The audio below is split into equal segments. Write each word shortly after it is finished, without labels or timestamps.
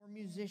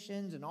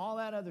musicians and all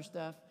that other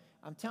stuff,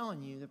 I'm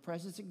telling you, the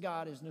presence of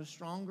God is no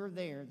stronger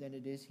there than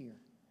it is here.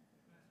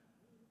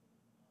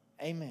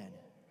 Amen.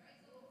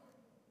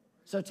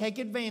 So take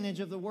advantage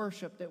of the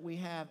worship that we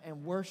have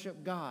and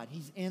worship God.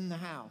 He's in the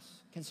house.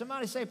 Can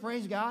somebody say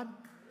praise God?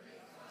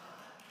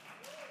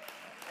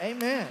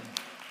 Amen.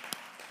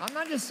 I'm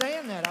not just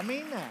saying that. I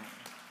mean that.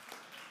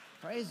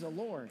 Praise the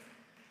Lord.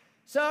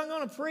 So I'm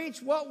going to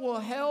preach, what will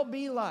hell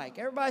be like?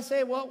 Everybody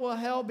say, what will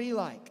hell be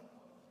like?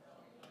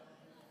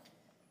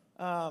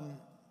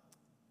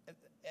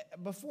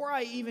 Before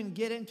I even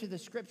get into the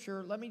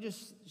scripture, let me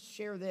just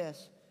share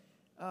this.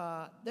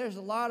 There's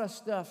a lot of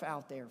stuff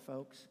out there,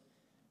 folks.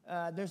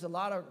 There's a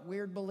lot of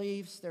weird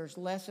beliefs. There's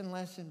less and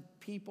less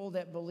people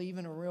that believe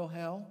in a real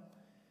hell.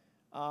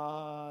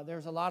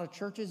 There's a lot of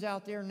churches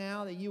out there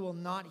now that you will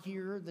not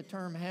hear the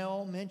term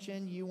hell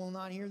mentioned. You will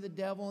not hear the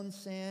devil and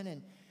sin,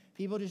 and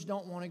people just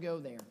don't want to go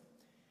there.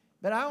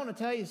 But I want to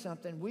tell you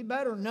something. We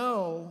better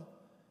know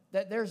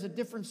that there's a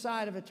different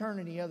side of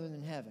eternity other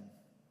than heaven.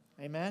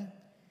 Amen?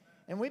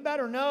 And we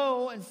better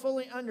know and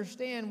fully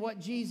understand what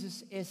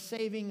Jesus is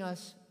saving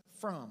us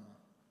from.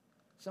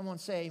 Someone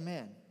say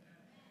amen.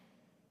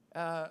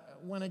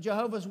 When a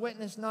Jehovah's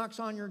Witness knocks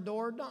on your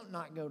door, don't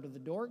not go to the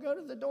door. Go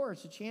to the door.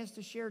 It's a chance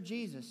to share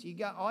Jesus.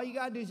 All you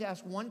got to do is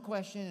ask one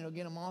question, and it'll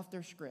get them off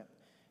their script.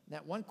 And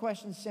that one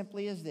question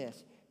simply is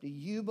this: do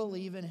you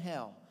believe in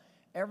hell?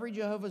 Every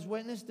Jehovah's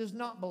Witness does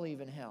not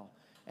believe in hell.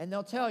 And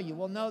they'll tell you,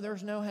 well, no,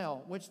 there's no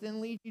hell, which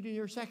then leads you to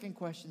your second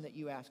question that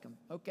you ask them.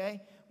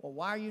 Okay, well,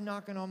 why are you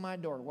knocking on my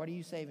door? What are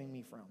you saving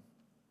me from?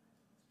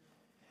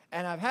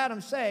 And I've had them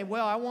say,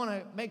 well,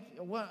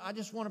 I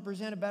just want to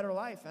present a better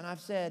life. And I've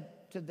said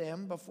to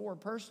them before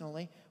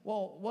personally,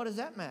 well, what does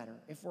that matter?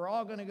 If we're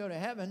all going to go to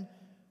heaven,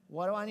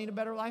 what do I need a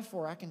better life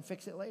for? I can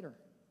fix it later.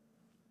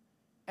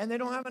 And they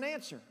don't have an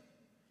answer.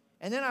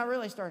 And then I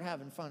really start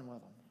having fun with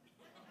them.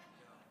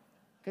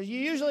 Because you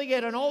usually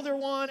get an older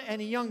one and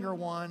a younger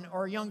one,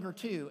 or a younger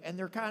two, and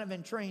they're kind of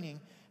in training.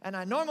 And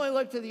I normally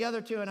look to the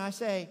other two and I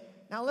say,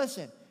 now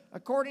listen,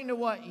 according to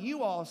what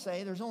you all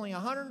say, there's only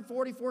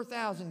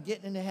 144,000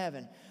 getting into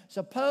heaven.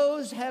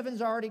 Suppose heaven's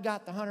already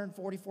got the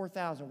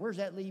 144,000. Where's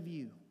that leave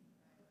you?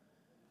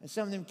 And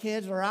some of them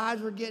kids, their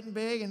eyes were getting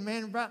big, and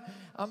man,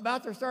 I'm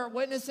about to start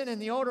witnessing, and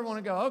the older one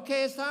will go,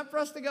 okay, it's time for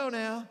us to go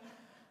now.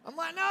 I'm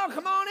like, no,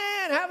 come on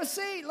in, have a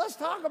seat. Let's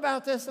talk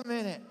about this a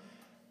minute.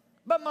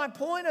 But my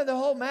point of the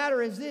whole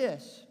matter is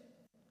this.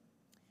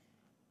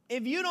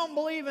 If you don't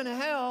believe in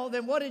hell,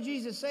 then what did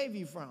Jesus save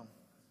you from?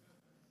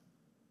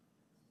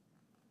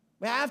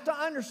 We have to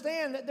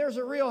understand that there's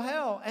a real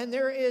hell, and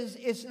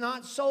it's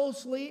not soul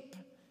sleep.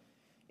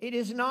 It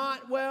is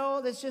not, well,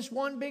 it's just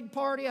one big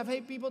party. I've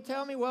had people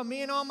tell me, well,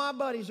 me and all my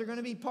buddies are going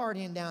to be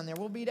partying down there.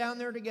 We'll be down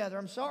there together.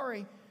 I'm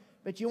sorry,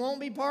 but you won't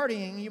be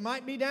partying. You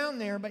might be down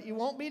there, but you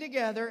won't be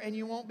together, and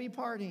you won't be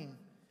partying.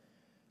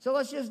 So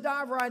let's just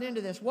dive right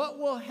into this. What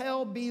will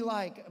hell be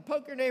like?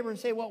 Poke your neighbor and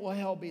say, what will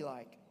hell be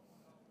like?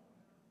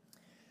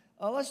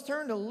 Let's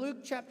turn to Luke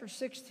chapter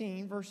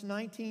 16, verse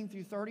 19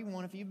 through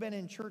 31. If you've been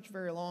in church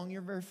very long,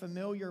 you're very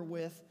familiar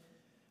with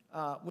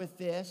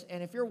this.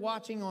 And if you're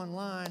watching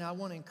online, I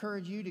want to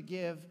encourage you to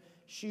give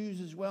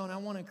shoes as well. And I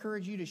want to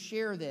encourage you to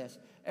share this.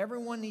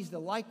 Everyone needs to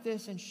like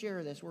this and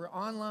share this. We're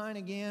online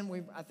again.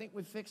 I think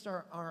we've fixed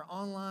our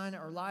online,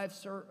 our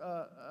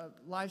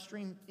live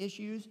stream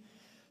issues.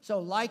 So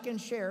like and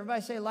share.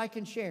 Everybody say like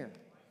and share.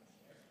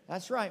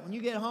 That's right. When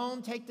you get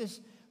home, take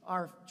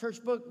our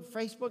church book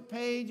Facebook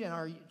page and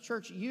our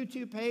church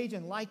YouTube page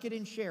and like it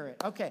and share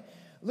it. Okay.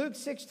 Luke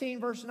 16,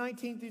 verse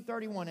 19 through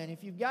 31. And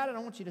if you've got it, I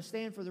want you to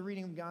stand for the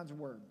reading of God's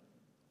word.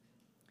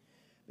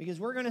 Because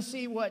we're going to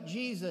see what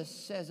Jesus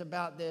says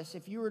about this.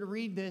 If you were to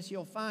read this,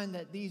 you'll find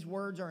that these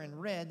words are in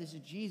red. This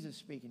is Jesus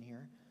speaking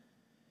here.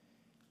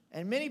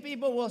 And many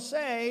people will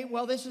say,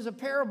 well, this is a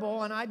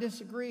parable, and I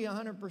disagree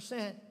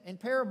 100%. In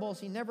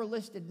parables, he never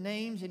listed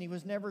names, and he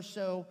was never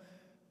so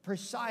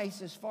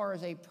precise as far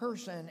as a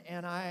person.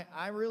 And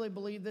I really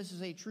believe this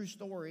is a true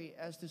story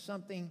as to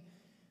something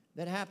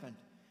that happened.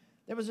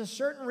 There was a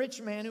certain rich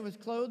man who was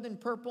clothed in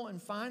purple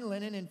and fine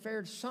linen and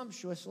fared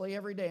sumptuously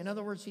every day. In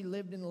other words, he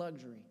lived in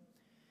luxury.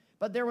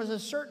 But there was a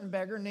certain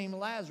beggar named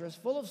Lazarus,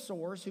 full of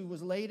sores, who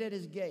was laid at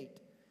his gate,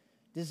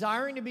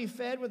 desiring to be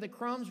fed with the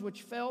crumbs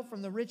which fell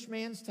from the rich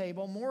man's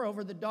table.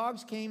 Moreover, the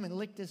dogs came and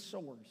licked his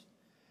sores.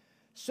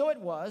 So it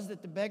was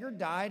that the beggar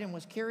died and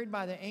was carried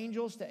by the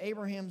angels to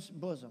Abraham's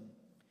bosom.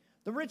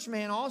 The rich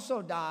man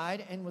also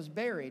died and was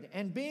buried,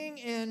 and being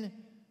in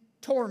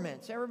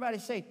torments. Everybody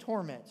say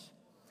torments.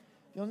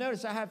 You'll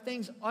notice I have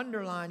things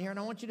underlined here, and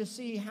I want you to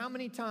see how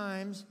many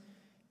times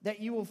that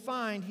you will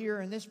find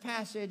here in this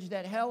passage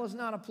that hell is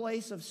not a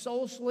place of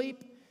soul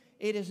sleep.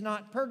 It is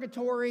not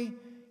purgatory.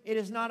 It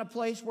is not a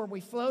place where we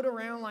float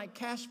around like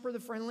Casper the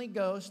Friendly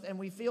Ghost and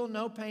we feel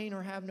no pain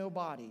or have no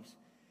bodies.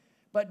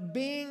 But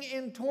being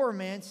in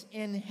torments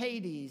in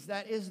Hades,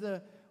 that is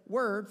the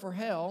word for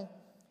hell.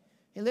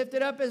 He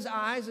lifted up his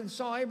eyes and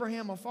saw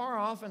Abraham afar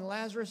off and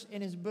Lazarus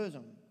in his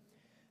bosom.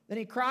 Then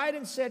he cried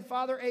and said,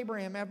 Father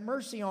Abraham, have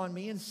mercy on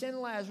me, and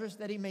send Lazarus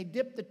that he may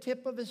dip the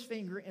tip of his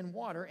finger in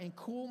water and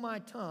cool my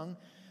tongue,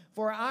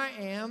 for I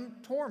am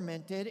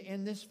tormented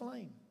in this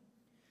flame.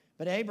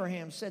 But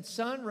Abraham said,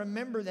 Son,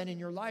 remember that in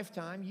your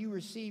lifetime you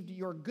received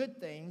your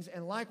good things,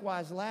 and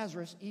likewise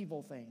Lazarus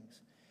evil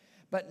things.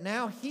 But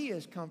now he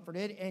is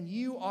comforted, and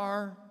you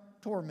are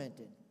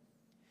tormented.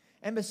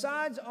 And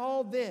besides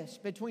all this,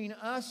 between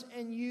us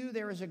and you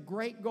there is a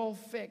great gulf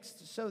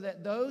fixed, so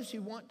that those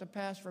who want to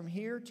pass from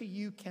here to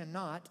you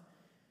cannot,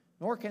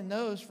 nor can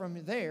those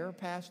from there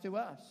pass to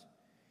us.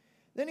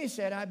 Then he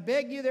said, I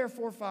beg you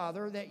therefore,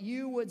 Father, that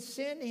you would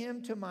send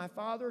him to my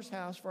father's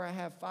house, for I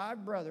have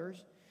 5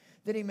 brothers,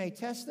 that he may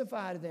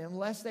testify to them,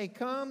 lest they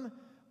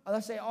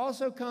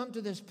also come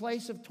to this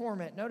place of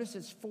torment. Notice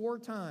it's 4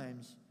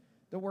 times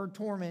the word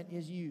torment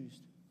is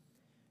used.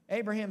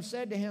 Abraham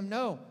said to him,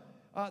 No,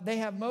 they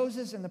have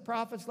Moses and the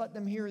prophets, let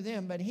them hear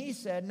them. But he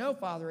said, No,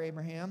 Father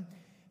Abraham,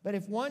 but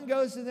if one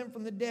goes to them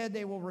from the dead,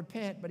 they will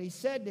repent. But he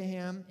said to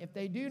him, If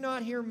they do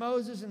not hear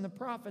Moses and the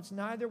prophets,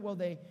 neither will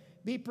they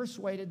be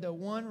persuaded, though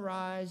one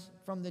rise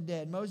from the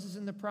dead. Moses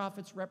and the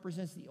prophets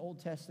represents the Old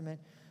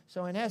Testament.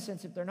 So in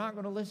essence, if they're not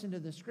going to listen to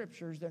the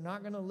scriptures, they're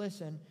not going to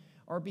listen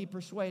or be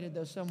persuaded,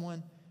 though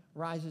someone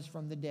rises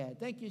from the dead.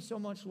 Thank you so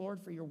much,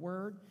 Lord, for your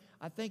word.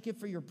 I thank you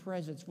for your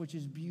presence, which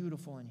is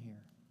beautiful in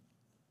here.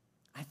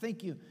 I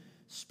thank you,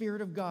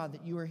 Spirit of God,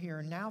 that you are here.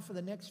 And now for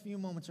the next few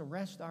moments,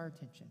 arrest our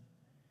attention.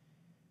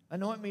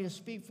 Anoint me to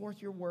speak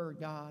forth your word,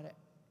 God,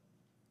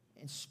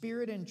 in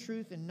spirit and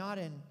truth, and not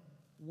in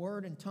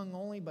word and tongue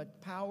only,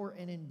 but power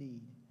and in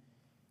deed.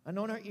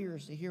 Anoint our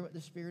ears to hear what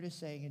the Spirit is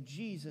saying. In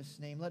Jesus'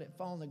 name, let it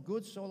fall in the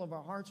good soil of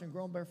our hearts and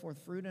grow and bear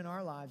forth fruit in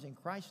our lives. In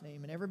Christ's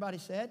name. And everybody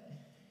said,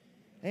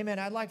 amen.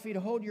 I'd like for you to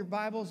hold your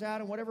Bibles out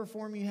in whatever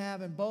form you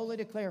have and boldly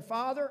declare,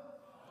 Father,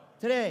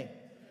 today,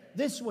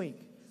 this week,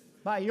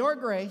 by your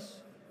grace,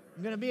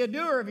 I'm going to be a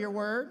doer of your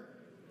word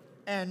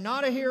and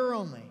not a hearer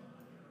only,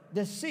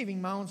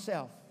 deceiving my own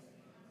self.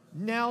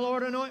 Now,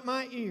 Lord, anoint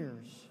my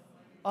ears,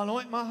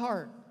 anoint my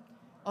heart,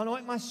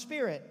 anoint my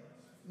spirit,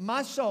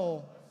 my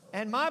soul,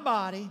 and my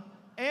body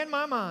and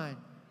my mind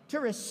to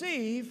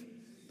receive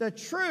the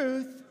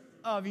truth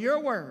of your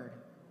word.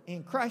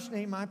 In Christ's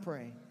name I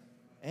pray.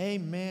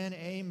 Amen,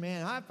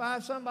 amen. High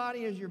five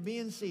somebody as you're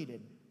being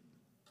seated.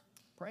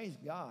 Praise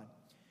God.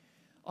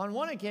 On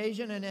one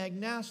occasion, an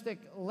agnostic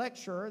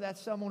lecturer,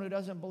 that's someone who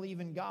doesn't believe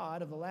in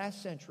God, of the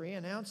last century,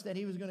 announced that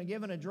he was going to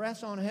give an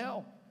address on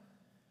hell.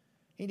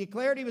 He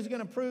declared he was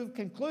going to prove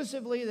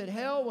conclusively that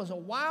hell was a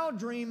wild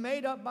dream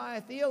made up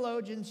by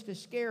theologians to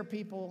scare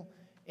people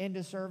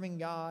into serving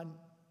God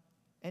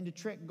and to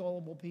trick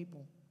gullible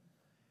people.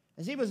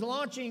 As he was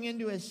launching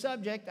into his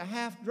subject, a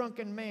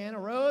half-drunken man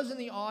arose in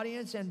the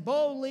audience and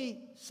boldly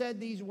said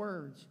these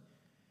words,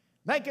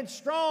 "Make it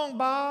strong,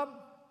 Bob.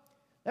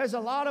 There's a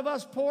lot of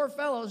us poor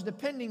fellows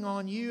depending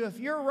on you. If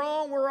you're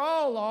wrong, we're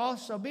all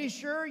lost, so be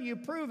sure you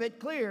prove it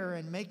clear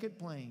and make it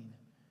plain."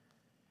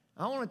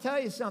 I want to tell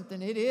you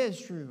something. It is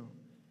true.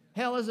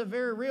 Hell is a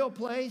very real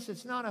place.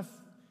 It's not a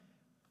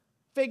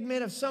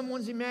figment of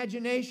someone's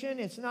imagination.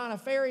 It's not a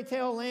fairy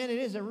tale land. It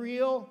is a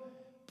real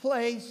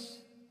place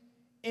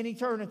in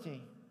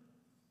eternity.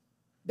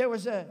 There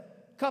was a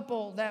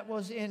couple that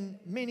was in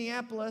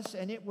Minneapolis,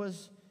 and it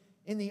was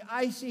in the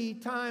icy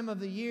time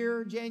of the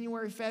year,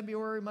 January,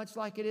 February, much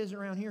like it is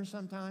around here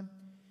sometime.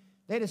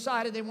 They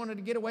decided they wanted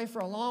to get away for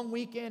a long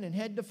weekend and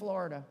head to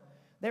Florida.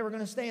 They were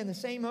going to stay in the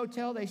same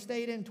hotel they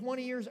stayed in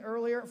 20 years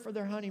earlier for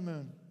their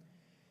honeymoon.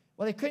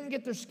 Well, they couldn't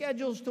get their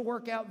schedules to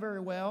work out very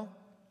well.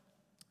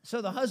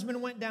 So the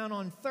husband went down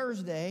on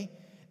Thursday,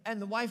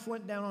 and the wife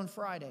went down on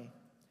Friday.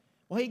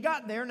 Well, he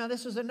got there. Now,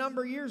 this was a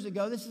number of years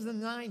ago. This is the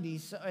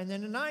 90s. And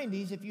in the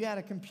 90s, if you had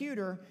a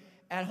computer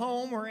at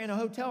home or in a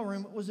hotel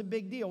room, it was a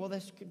big deal. Well,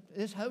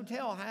 this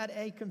hotel had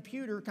a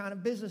computer kind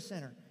of business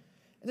center.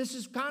 And this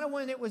is kind of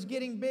when it was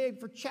getting big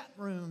for chat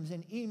rooms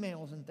and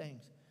emails and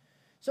things.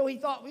 So he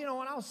thought, you know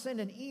what, I'll send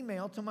an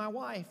email to my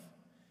wife.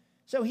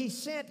 So he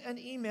sent an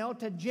email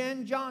to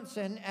Jen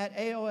Johnson at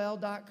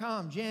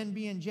AOL.com. Jen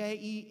being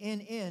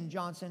J-E-N-N,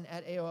 Johnson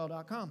at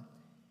AOL.com.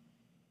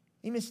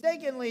 He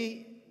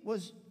mistakenly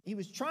was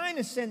trying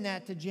to send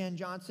that to Jen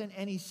Johnson,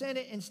 and he sent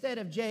it instead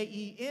of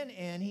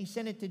J-E-N-N, he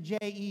sent it to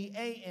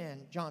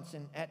J-E-A-N,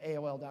 Johnson at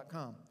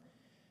AOL.com.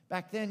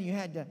 Back then, you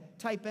had to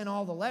type in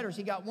all the letters.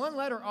 He got one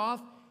letter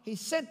off. He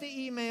sent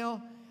the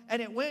email,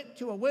 and it went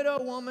to a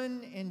widow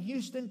woman in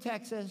Houston,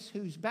 Texas,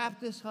 whose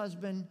Baptist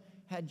husband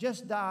had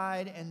just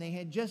died, and they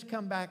had just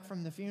come back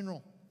from the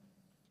funeral.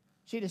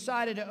 She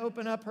decided to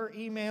open up her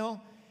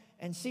email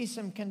and see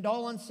some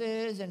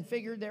condolences, and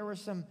figured there were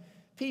some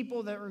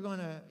people that were going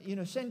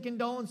to, send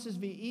condolences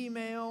via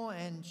email,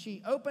 and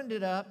she opened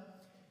it up.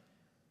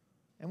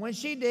 And when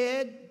she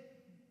did,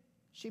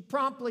 she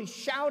promptly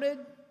shouted,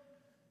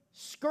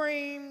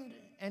 screamed,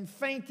 and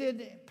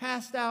fainted,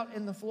 passed out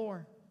in the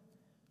floor.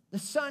 The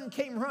son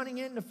came running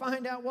in to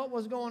find out what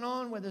was going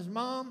on with his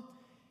mom,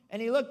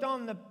 and he looked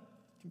on the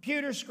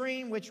computer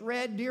screen, which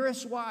read,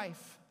 "Dearest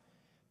wife,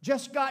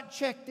 just got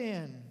checked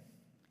in.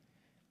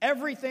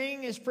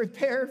 Everything is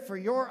prepared for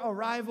your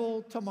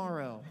arrival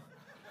tomorrow.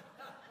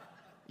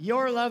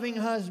 Your loving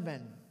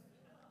husband.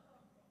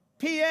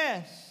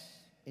 P.S.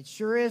 It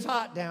sure is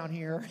hot down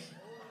here.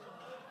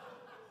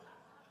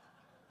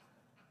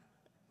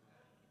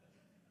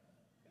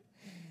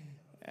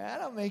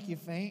 That'll make you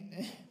faint.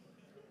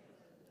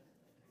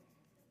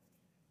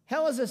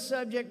 Hell is a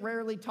subject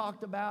rarely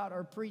talked about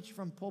or preached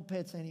from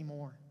pulpits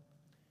anymore.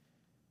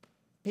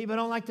 People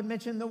don't like to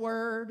mention the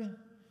word.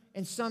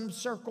 In some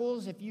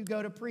circles, if you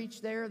go to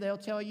preach there, they'll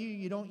tell you,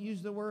 you don't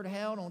use the word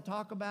hell, don't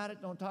talk about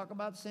it, don't talk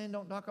about sin,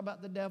 don't talk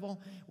about the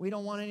devil. We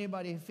don't want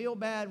anybody to feel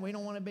bad. We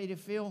don't want anybody to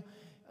feel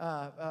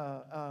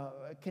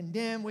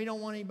condemned. We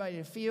don't want anybody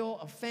to feel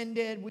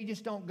offended. We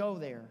just don't go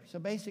there. So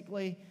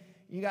basically,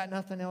 you got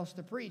nothing else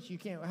to preach. You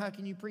can't. How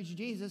can you preach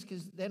Jesus?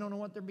 Because they don't know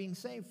what they're being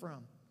saved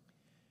from.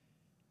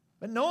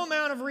 But no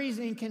amount of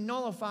reasoning can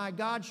nullify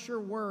God's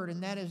sure word,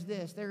 and that is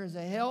this: there is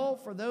a hell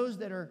for those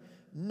that are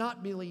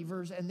not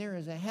believers, and there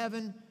is a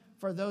heaven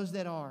for those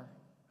that are.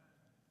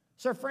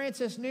 Sir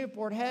Francis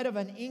Newport, head of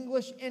an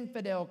English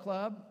infidel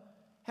club,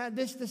 had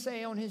this to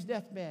say on his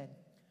deathbed: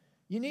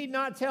 "You need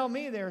not tell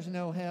me there's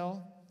no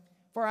hell,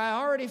 for I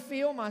already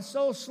feel my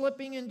soul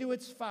slipping into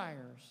its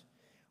fires.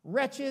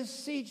 Wretches,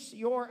 cease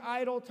your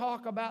idle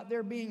talk about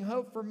there being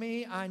hope for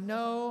me. I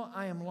know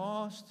I am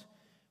lost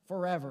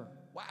forever."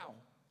 Wow.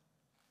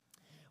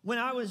 When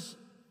I was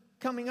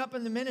coming up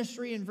in the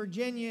ministry in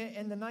Virginia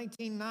in the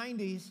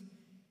 1990s,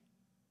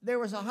 there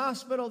was a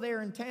hospital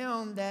there in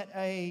town that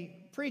a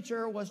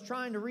preacher was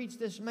trying to reach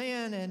this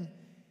man, and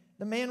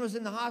the man was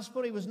in the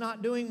hospital. He was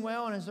not doing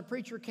well, and as the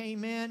preacher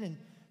came in and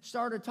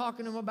started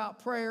talking to him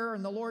about prayer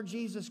and the Lord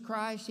Jesus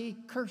Christ, he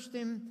cursed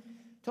him,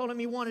 told him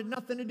he wanted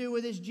nothing to do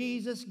with his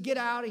Jesus. Get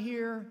out of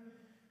here.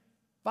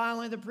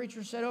 Finally, the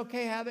preacher said,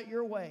 "Okay, have it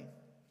your way."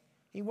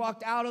 He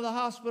walked out of the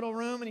hospital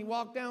room, and he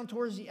walked down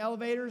towards the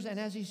elevators, and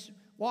as he's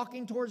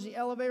walking towards the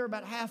elevator,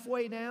 about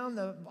halfway down,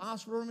 the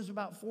hospital room is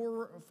about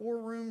four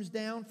rooms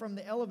down from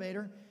the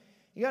elevator.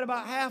 He got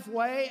about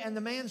halfway, and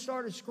the man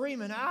started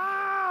screaming,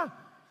 "Ah!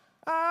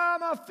 Ah,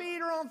 my feet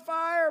are on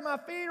fire! My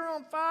feet are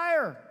on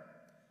fire!"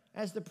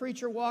 As the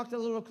preacher walked a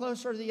little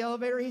closer to the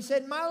elevator, he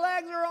said, "My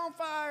legs are on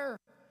fire!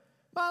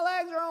 My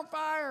legs are on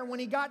fire!" When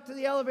he got to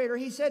the elevator,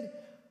 he said,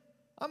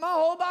 "My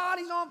whole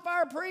body's on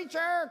fire.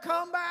 Preacher,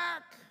 come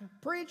back.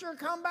 Preacher,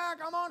 come back.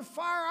 I'm on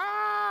fire.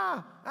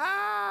 Ah!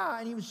 Ah!"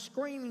 And he was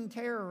screaming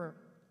terror.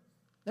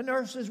 The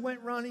nurses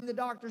went running. The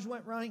doctors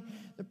went running.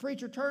 The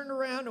preacher turned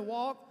around to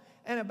walk.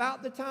 And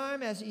about the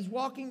time as he's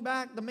walking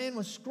back, the man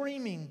was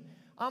screaming,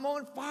 "I'm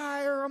on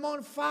fire. I'm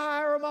on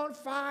fire. I'm on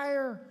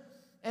fire."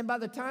 And by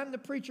the time the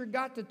preacher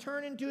got to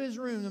turn into his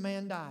room, the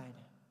man died.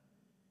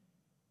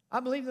 I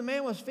believe the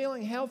man was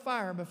feeling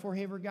hellfire before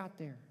he ever got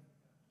there.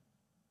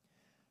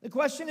 The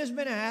question has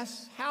been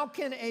asked, how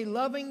can a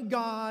loving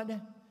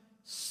God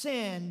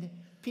send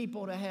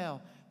people to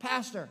hell?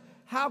 Pastor,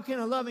 how can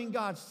a loving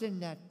God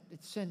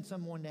send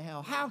someone to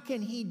hell? How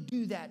can he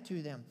do that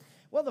to them?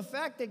 Well, the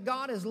fact that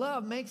God is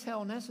love makes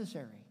hell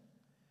necessary.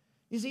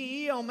 You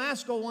see, E.L.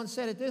 Maskell once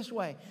said it this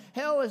way: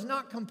 hell is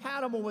not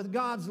compatible with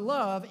God's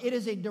love. It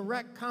is a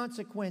direct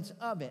consequence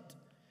of it.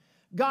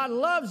 God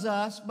loves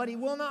us, but he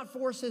will not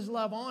force his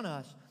love on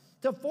us.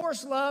 To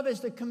force love is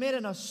to commit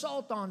an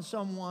assault on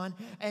someone,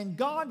 and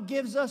God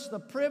gives us the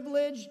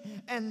privilege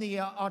and the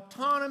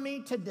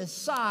autonomy to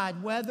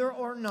decide whether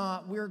or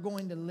not we're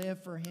going to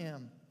live for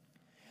him.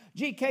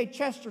 G.K.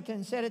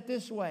 Chesterton said it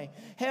this way: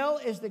 hell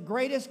is the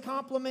greatest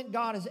compliment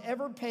God has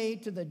ever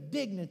paid to the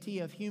dignity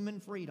of human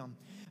freedom.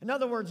 In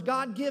other words,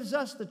 God gives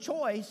us the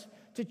choice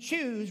to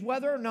choose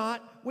whether or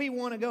not we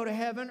want to go to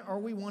heaven or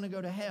we want to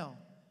go to hell.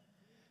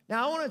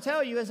 Now, I want to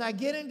tell you, as I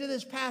get into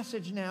this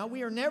passage now,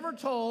 we are never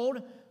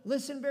told,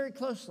 listen very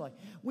closely,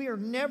 we are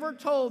never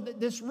told that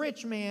this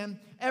rich man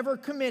ever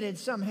committed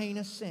some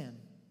heinous sin.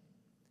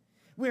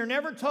 We are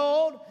never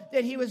told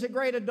that he was a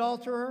great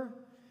adulterer.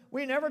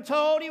 We're never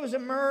told he was a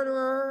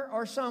murderer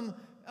or some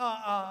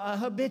a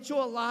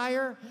habitual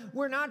liar.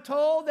 We're not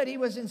told that he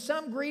was in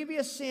some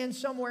grievous sin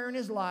somewhere in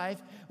his life.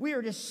 We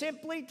are just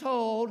simply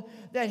told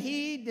that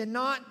he did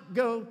not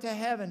go to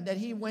heaven, that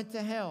he went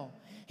to hell.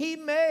 He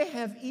may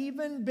have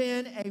even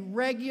been a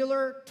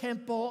regular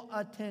temple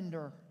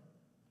attender.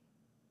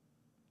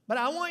 But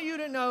I want you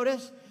to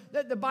notice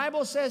that the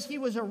Bible says he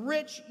was a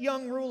rich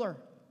young ruler.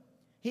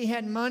 He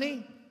had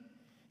money,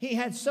 he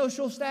had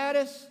social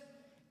status,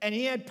 and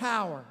he had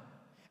power,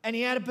 and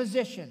he had a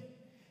position.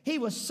 He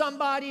was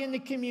somebody in the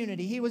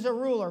community. He was a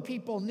ruler.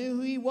 People knew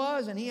who he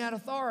was, and he had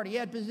authority. He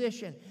had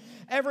position.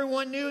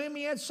 Everyone knew him.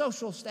 He had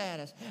social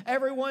status.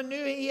 Everyone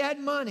knew he had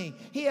money.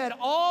 He had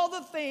all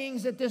the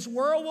things that this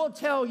world will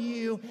tell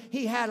you.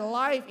 He had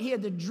life. He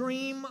had the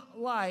dream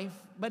life,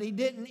 but he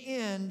didn't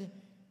end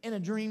in a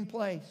dream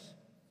place.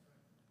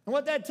 And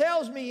what that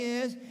tells me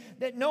is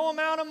that no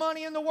amount of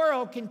money in the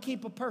world can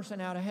keep a person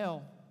out of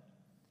hell.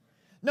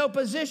 No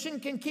position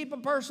can keep a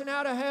person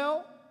out of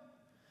hell.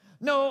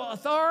 No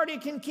authority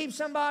can keep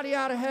somebody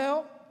out of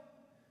hell.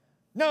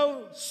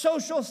 No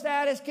social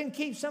status can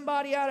keep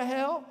somebody out of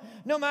hell.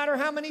 No matter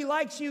how many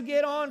likes you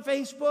get on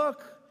Facebook,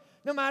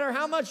 no matter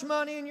how much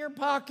money in your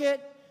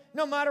pocket,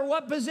 no matter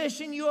what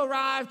position you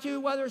arrive to,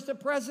 whether it's the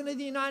President of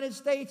the United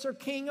States or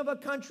king of a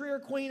country or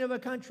queen of a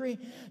country,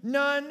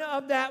 none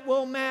of that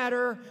will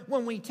matter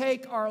when we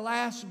take our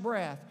last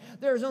breath.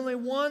 There's only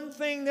one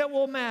thing that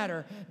will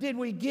matter. Did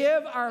we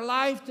give our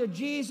life to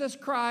Jesus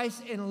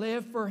Christ and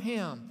live for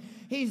Him?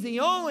 He's the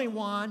only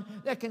one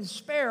that can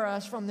spare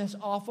us from this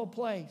awful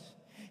place.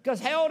 Because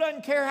hell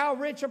doesn't care how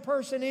rich a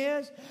person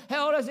is.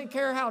 Hell doesn't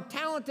care how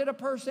talented a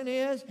person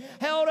is.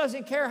 Hell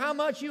doesn't care how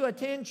much you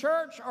attend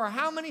church or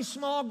how many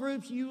small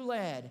groups you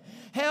led.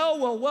 Hell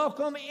will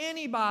welcome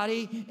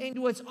anybody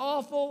into its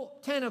awful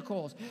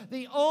tentacles.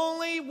 The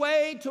only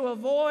way to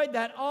avoid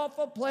that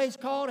awful place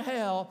called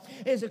hell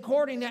is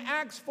according to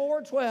Acts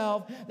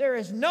 4:12. There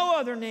is no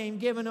other name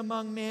given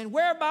among men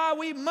whereby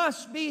we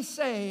must be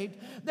saved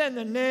than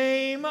the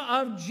name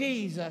of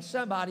Jesus.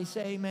 Somebody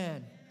say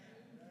amen.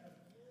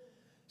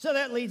 So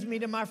that leads me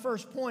to my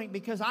first point,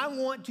 because I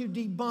want to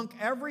debunk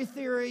every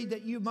theory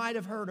that you might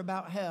have heard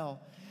about hell.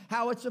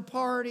 How it's a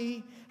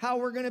party, how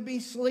we're going to be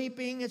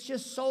sleeping, it's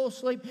just soul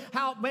sleep.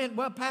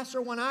 Well,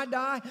 Pastor, when I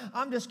die,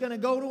 I'm just going to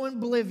go to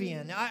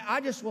oblivion. I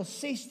just will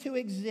cease to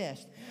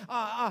exist.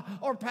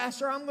 Or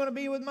Pastor, I'm going to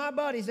be with my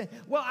buddies.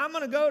 Well, I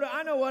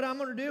know what I'm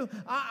going to do.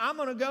 I'm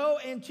going to go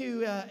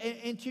into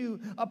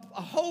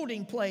a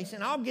holding place,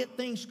 and I'll get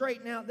things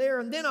straightened out there,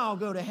 and then I'll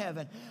go to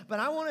heaven. But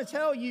I want to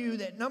tell you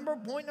that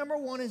point number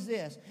one is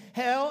this.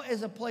 Hell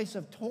is a place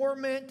of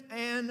torment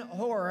and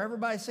horror.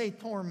 Everybody say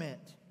torment.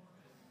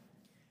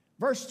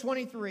 Verse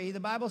 23, the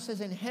Bible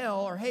says in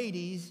hell or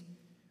Hades,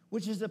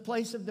 which is the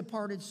place of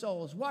departed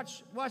souls.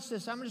 Watch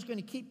this. I'm just going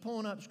to keep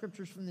pulling up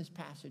scriptures from this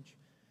passage.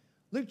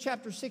 Luke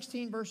chapter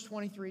 16, verse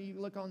 23. You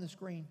look on the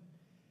screen.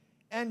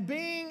 And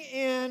being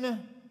in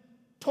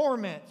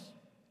torments.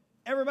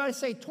 Everybody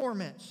say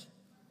torments.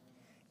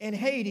 In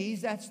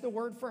Hades, that's the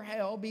word for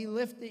hell. He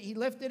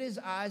lifted his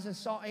eyes and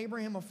saw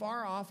Abraham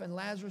afar off and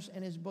Lazarus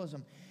in his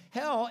bosom.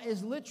 Hell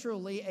is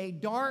literally a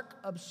dark,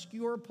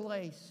 obscure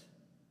place.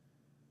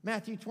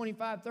 Matthew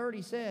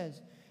 25:30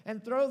 says,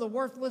 and throw the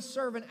worthless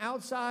servant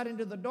outside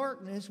into the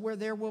darkness where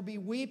there will be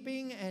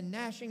weeping and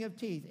gnashing of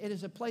teeth. It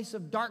is a place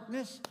of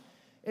darkness.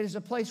 It is a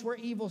place where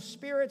evil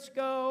spirits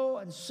go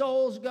and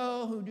souls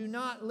go who do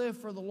not live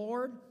for the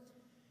Lord.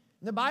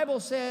 The Bible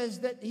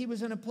says that he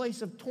was in a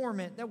place of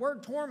torment. That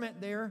word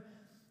torment there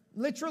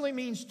literally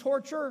means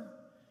torture.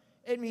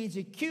 It means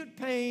acute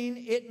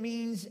pain. It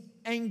means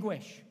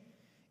anguish.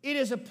 It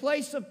is a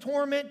place of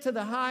torment to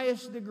the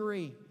highest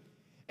degree.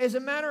 As a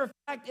matter of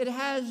fact, it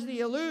has the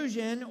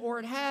illusion, or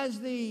it has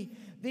it's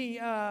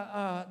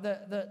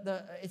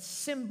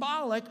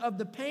symbolic of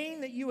the pain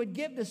that you would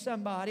give to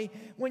somebody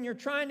when you're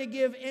trying to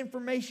give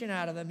information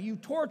out of them. You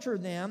torture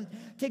them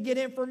to get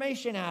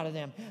information out of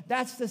them.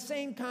 That's the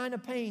same kind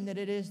of pain that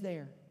it is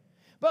there.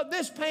 But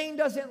this pain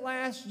doesn't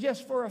last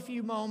just for a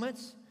few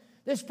moments.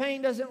 This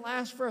pain doesn't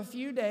last for a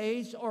few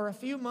days or a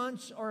few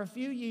months or a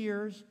few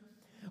years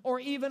or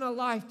even a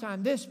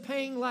lifetime. This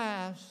pain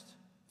lasts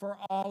for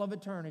all of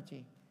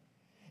eternity.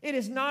 It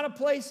is not a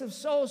place of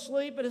soul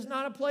sleep. It is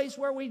not a place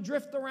where we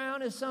drift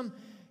around as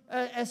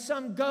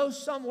some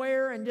ghost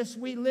somewhere and just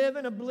we live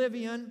in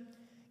oblivion.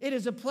 It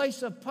is a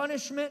place of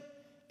punishment.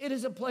 It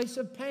is a place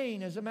of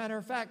pain. As a matter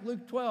of fact,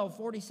 Luke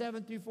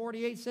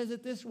 12:47-48 says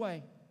it this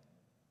way.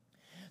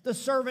 The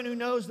servant who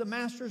knows the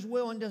master's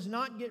will and does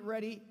not get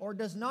ready or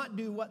does not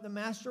do what the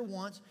master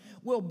wants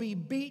will be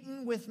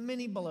beaten with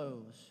many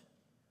blows.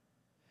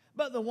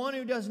 But the one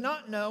who does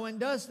not know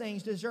and does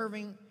things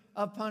deserving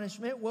of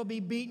punishment will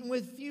be beaten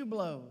with few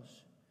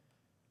blows.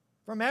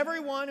 From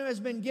everyone who has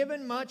been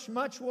given much,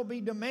 much will be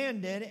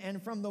demanded,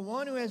 and from the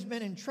one who has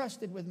been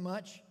entrusted with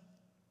much,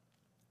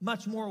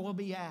 much more will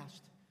be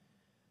asked.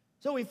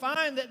 So we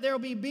find that they'll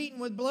be beaten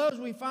with blows.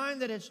 We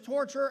find that it's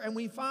torture, and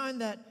we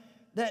find that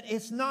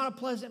it's not a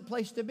pleasant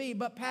place to be.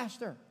 But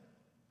Pastor,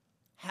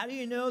 how do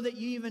you know that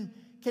you even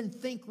can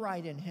think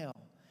right in hell?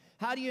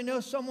 How do you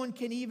know someone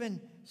can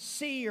even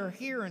see or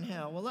hear in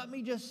hell? Well, let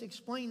me just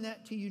explain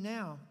that to you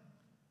now.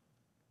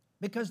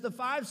 Because the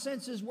five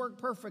senses work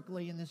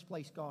perfectly in this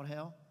place called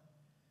hell.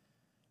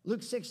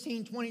 Luke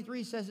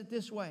 16:23 says it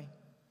this way.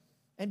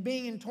 And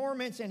being in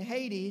torments in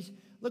Hades,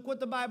 look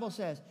what the Bible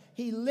says.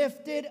 He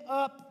lifted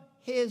up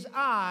his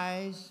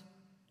eyes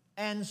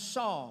and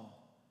saw.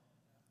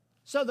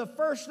 So the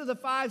first of the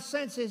five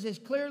senses is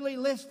clearly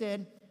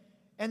listed,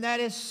 and that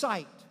is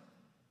sight.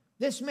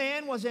 This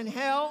man was in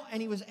hell,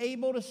 and he was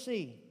able to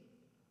see.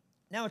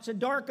 Now, it's a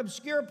dark,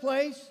 obscure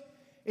place.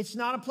 It's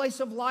not a place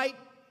of light.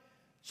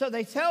 So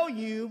they tell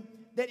you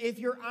that if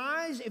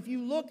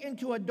you look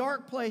into a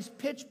dark place,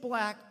 pitch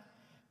black,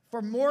 for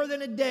more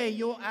than a day,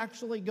 you'll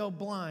actually go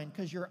blind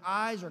because your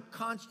eyes are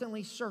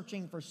constantly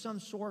searching for some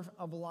sort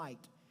of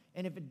light.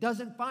 And if it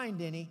doesn't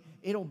find any,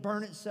 it'll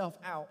burn itself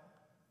out.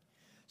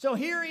 So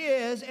here he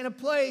is in a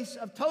place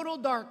of total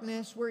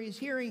darkness where he's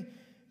hearing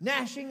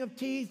gnashing of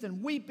teeth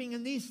and weeping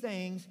and these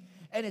things.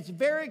 And it's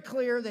very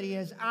clear that he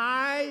has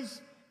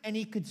eyes and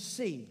he could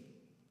see.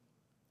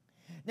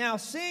 Now,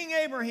 seeing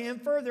Abraham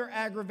further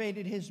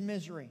aggravated his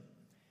misery,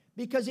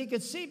 because he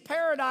could see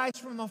paradise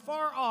from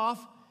afar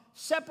off,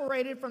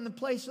 separated from the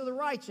place of the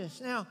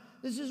righteous. Now,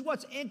 this is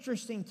what's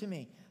interesting to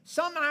me.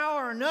 Somehow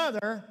or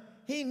another,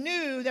 he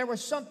knew there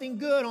was something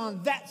good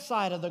on that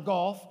side of the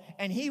gulf,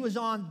 and he was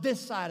on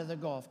this side of the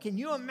gulf. Can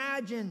you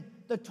imagine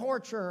the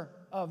torture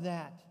of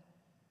that?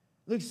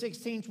 Luke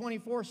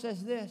 16:24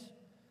 says this.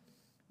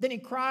 Then he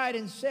cried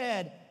and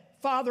said,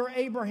 Father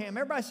Abraham.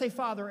 Everybody say,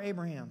 Father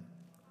Abraham.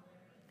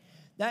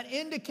 That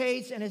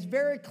indicates, and is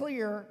very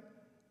clear,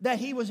 that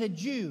he was a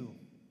Jew.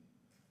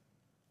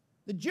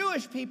 The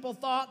Jewish people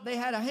thought they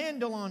had a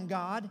handle on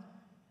God,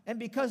 and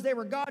because they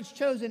were God's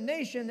chosen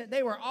nation, that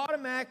they were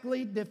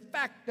automatically de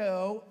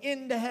facto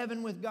into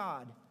heaven with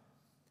God.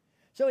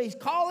 So he's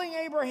calling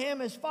Abraham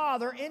his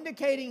father,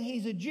 indicating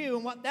he's a Jew.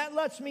 And what that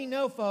lets me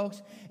know,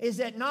 folks, is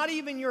that not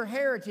even your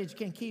heritage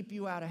can keep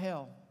you out of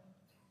hell.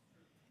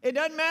 It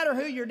doesn't matter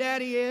who your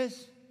daddy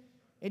is.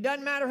 It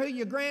doesn't matter who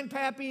your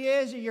grandpappy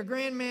is or your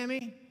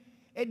grandmammy.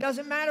 It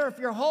doesn't matter if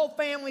your whole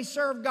family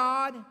served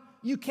God.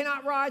 You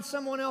cannot ride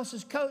someone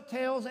else's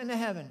coattails into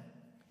heaven.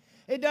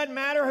 It doesn't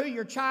matter who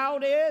your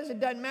child is. It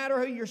doesn't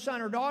matter who your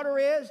son or daughter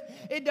is.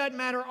 It doesn't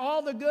matter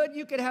all the good.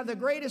 You could have the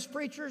greatest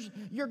preachers.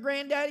 Your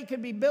granddaddy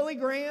could be Billy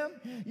Graham.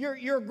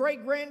 Your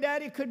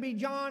great-granddaddy could be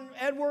John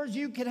Edwards.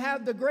 You could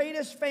have the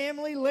greatest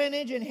family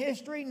lineage in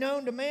history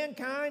known to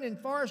mankind as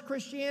far as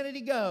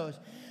Christianity goes.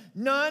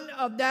 None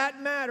of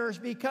that matters,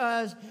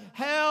 because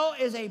hell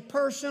is a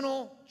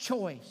personal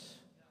choice.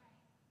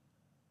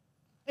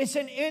 It's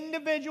an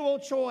individual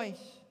choice.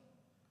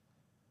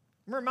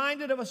 I'm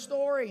reminded of a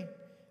story.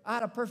 I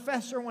had a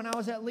professor when I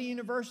was at Lee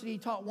University. He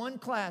taught one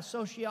class,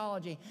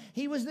 sociology.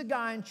 He was the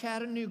guy in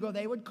Chattanooga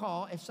they would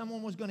call if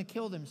someone was going to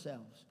kill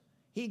themselves.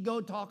 He'd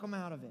go talk them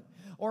out of it.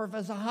 Or if it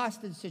was a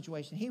hostage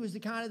situation, he was the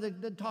kind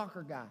of the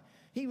talker guy.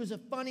 He was a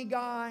funny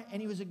guy, and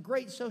he was a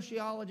great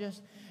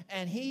sociologist.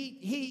 And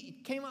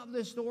he came up with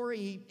this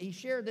story. He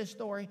shared this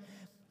story.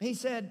 He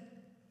said,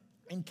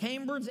 in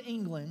Cambridge,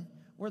 England,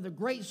 where the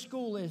great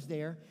school is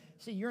there,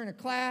 see, you're in a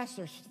class,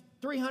 there's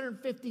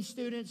 350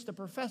 students. The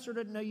professor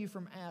doesn't know you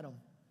from Adam.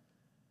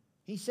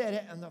 He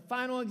said, on the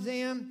final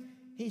exam,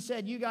 he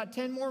said, you got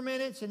 10 more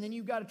minutes, and then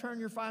you've got to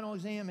turn your final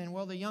exam in.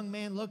 Well, the young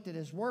man looked at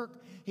his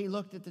work. He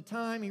looked at the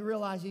time. He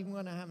realized he wasn't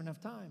going to have enough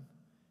time.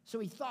 So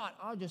he thought,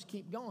 I'll just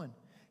keep going.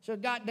 So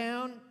it got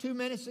down 2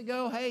 minutes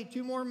ago. Hey,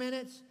 2 more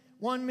minutes,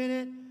 1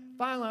 minute.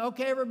 Finally,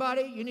 okay,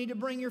 everybody, you need to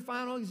bring your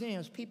final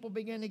exams. People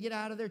began to get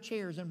out of their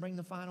chairs and bring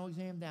the final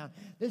exam down.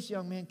 This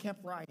young man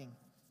kept writing.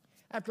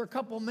 After a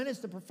couple of minutes,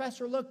 the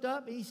professor looked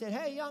up, and he said,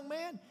 hey, young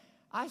man,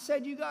 I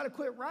said you got to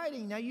quit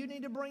writing. Now you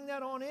need to bring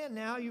that on in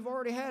now. You've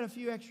already had a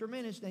few extra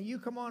minutes. Now you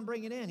come on,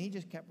 bring it in. He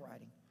just kept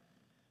writing.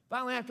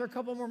 Finally, after a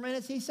couple more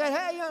minutes, he said,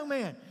 hey, young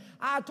man,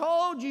 I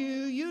told you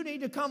you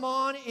need to come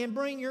on and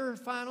bring your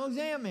final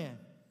exam in.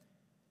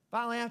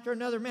 Finally, after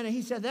another minute,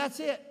 he said, that's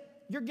it.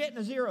 You're getting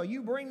a 0.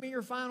 You bring me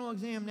your final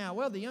exam now.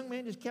 Well, the young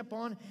man just kept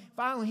on.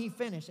 Finally, he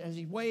finished. As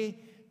he way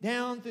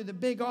down through the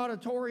big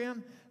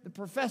auditorium, the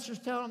professor's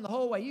telling him the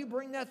whole way, you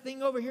bring that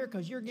thing over here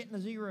because you're getting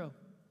a 0.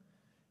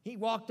 He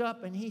walked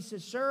up and he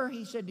said, sir,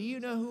 he said, do you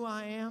know who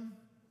I am?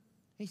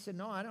 He said,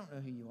 no, I don't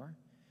know who you are.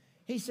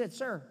 He said,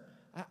 sir,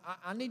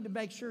 I need to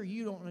make sure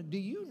you don't know. Do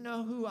you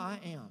know who I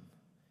am?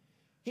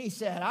 He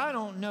said, I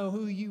don't know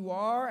who you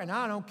are, and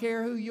I don't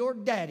care who your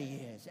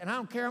daddy is, and I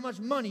don't care how much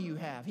money you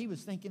have. He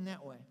was thinking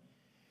that way.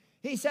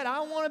 He said,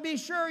 I want to be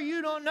sure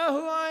you don't know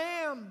who I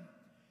am.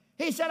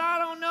 He said, I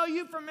don't know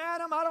you from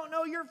Adam. I don't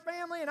know your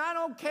family, and I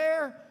don't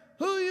care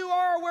who you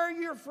are or where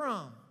you're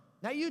from.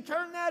 Now, you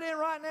turn that in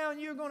right now, and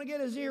you're going to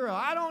get a 0.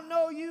 I don't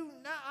know you.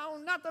 I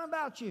know nothing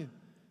about you.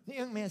 The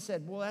young man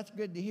said, well, that's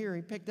good to hear.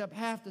 He picked up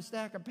half the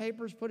stack of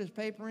papers, put his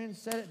paper in,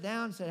 set it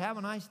down, and said, have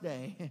a nice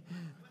day.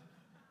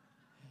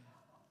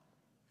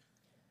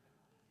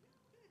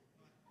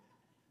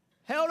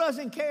 Hell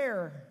doesn't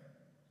care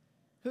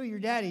who your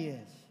daddy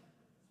is.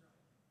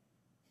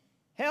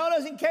 Hell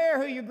doesn't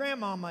care who your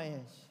grandmama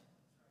is.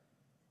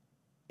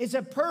 It's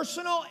a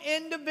personal,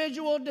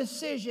 individual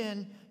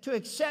decision to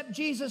accept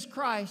Jesus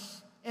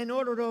Christ in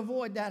order to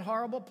avoid that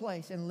horrible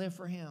place and live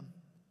for Him.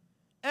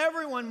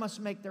 Everyone must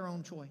make their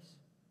own choice.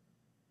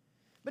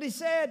 But he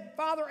said,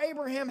 Father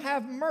Abraham,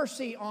 have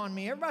mercy on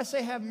me. Everybody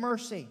say, have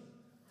mercy.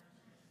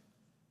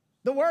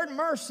 The word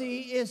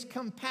mercy is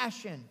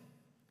compassion.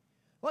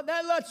 What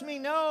that lets me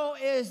know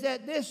is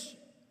that this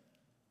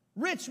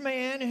rich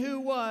man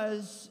who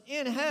was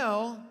in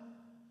hell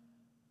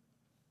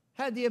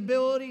had the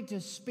ability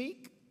to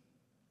speak.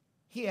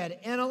 He had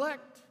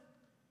intellect.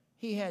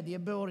 He had the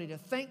ability to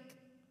think.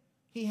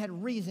 He had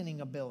reasoning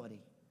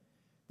ability.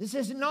 This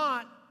is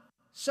not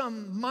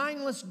some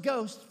mindless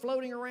ghost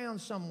floating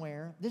around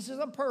somewhere. This is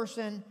a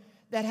person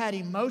that had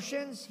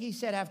emotions. He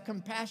said, have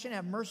compassion,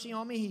 have mercy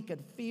on me. He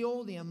could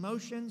feel the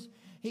emotions.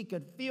 He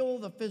could feel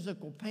the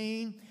physical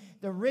pain.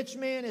 The rich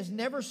man is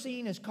never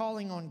seen as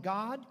calling on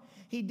God.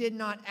 He did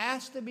not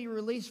ask to be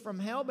released from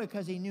hell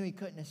because he knew he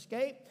couldn't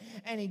escape.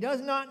 And he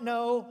does not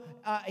know,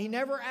 he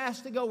never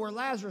asked to go where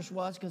Lazarus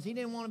was because he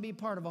didn't want to be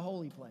part of a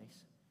holy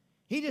place.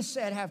 He just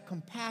said, have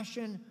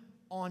compassion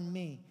on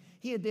me.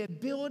 He had the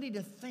ability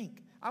to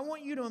think. I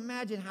want you to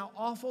imagine how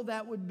awful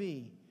that would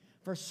be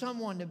for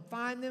someone to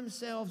find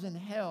themselves in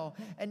hell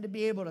and to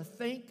be able to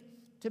think,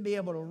 to be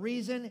able to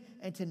reason,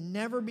 and to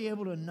never be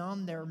able to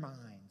numb their minds.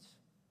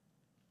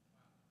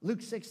 Luke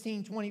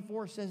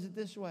 16:24 says it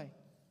this way.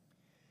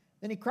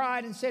 Then he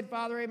cried and said,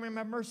 Father Abraham,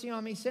 have mercy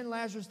on me. Send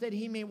Lazarus that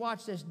he may,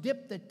 watch this,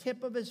 dip the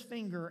tip of his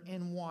finger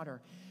in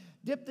water.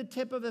 Dip the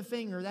tip of the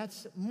finger.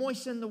 That's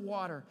moisten the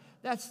water.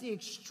 That's the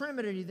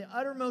extremity, the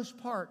uttermost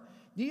part.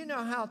 Do you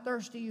know how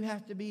thirsty you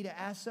have to be to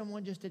ask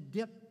someone just to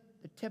dip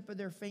the tip of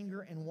their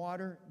finger in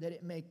water that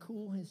it may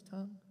cool his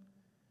tongue?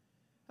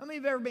 How many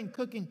of you have ever been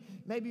cooking?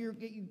 Maybe you're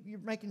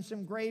making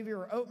some gravy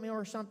or oatmeal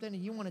or something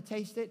and you want to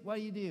taste it. What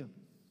do?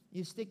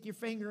 You stick your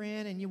finger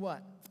in and you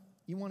what?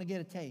 You want to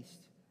get a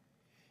taste.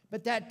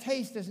 But that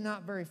taste is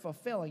not very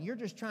fulfilling. You're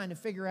just trying to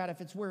figure out if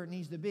it's where it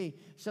needs to be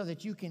so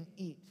that you can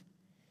eat.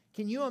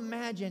 Can you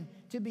imagine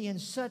to be in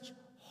such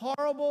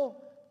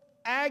horrible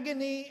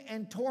agony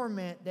and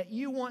torment that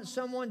you want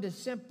someone to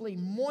simply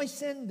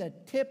moisten the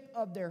tip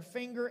of their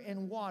finger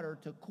in water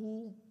to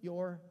cool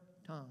your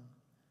tongue?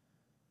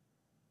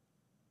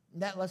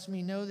 That lets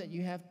me know that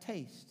you have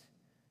taste.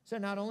 So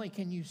not only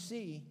can you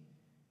see,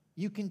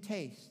 you can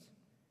taste.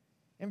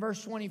 In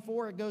verse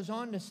 24, it goes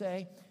on to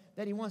say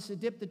that he wants to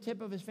dip the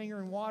tip of his finger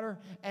in water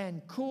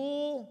and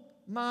cool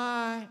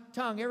my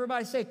tongue.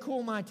 Everybody say,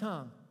 cool my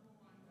tongue.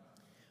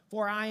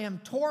 For I am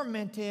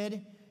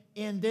tormented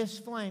in this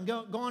flame.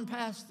 Go on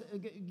past,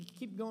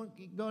 keep going,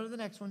 go to the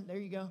next one. There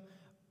you go.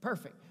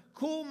 Perfect.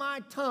 Cool my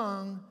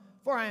tongue,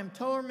 for I am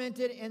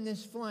tormented in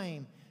this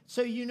flame.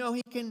 So you know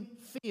he can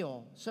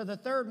feel. So the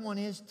third one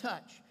is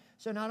touch.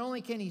 So not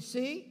only can he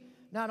see,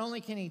 not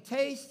only can he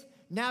taste,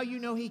 now you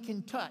know he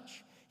can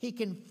touch. He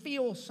can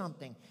feel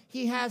something.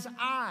 He has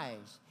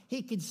eyes.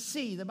 He could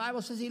see. The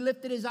Bible says he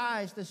lifted his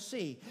eyes to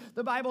see.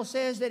 The Bible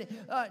says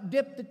that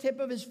dip the tip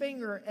of his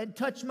finger and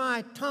touch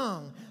my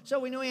tongue. So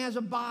we know he has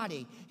a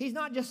body. He's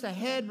not just a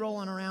head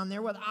rolling around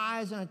there with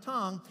eyes and a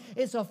tongue.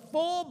 It's a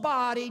full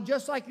body.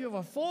 Just like you have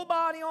a full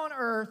body on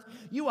earth,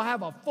 you will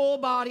have a full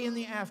body in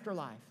the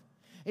afterlife.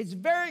 It's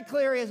very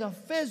clear he has a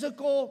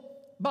physical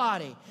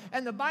body.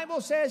 And the Bible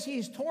says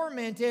he's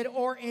tormented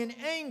or in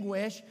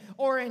anguish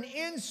or in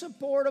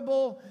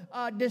insupportable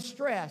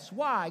distress.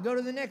 Why? Go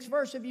to the next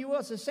verse if you will.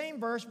 It's the same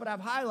verse, but I've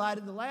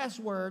highlighted the last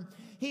word.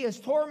 He is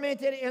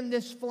tormented in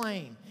this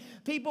flame.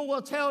 People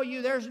will tell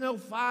you there's no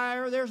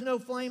fire, there's no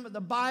flame, but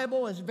the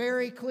Bible is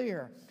very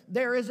clear.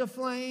 There is a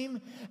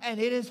flame,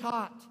 and it is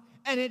hot,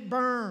 and it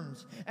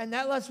burns. And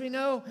that lets me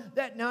know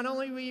that not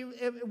only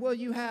will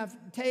you have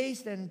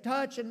taste and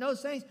touch and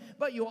those things,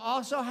 but you'll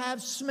also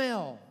have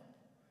smell.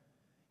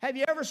 Have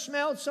you ever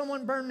smelled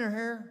someone burn their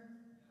hair?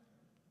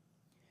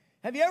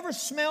 Have you ever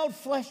smelled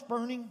flesh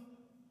burning?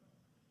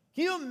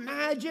 Can you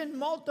imagine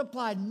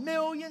multiplied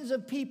millions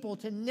of people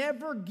to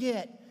never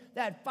get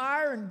that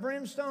fire and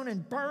brimstone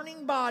and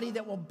burning body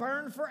that will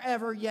burn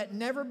forever yet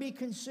never be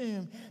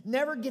consumed,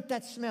 never get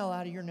that smell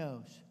out of your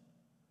nose?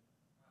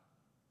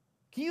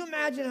 Can you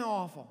imagine how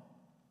awful?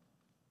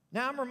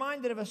 Now, I'm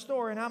reminded of a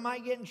story, and I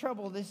might get in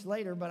trouble with this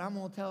later, but I'm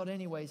going to tell it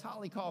anyways.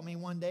 Holly called me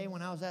one day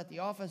when I was at the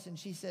office, and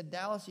she said,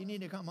 Dallas, you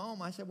need to come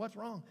home. I said, what's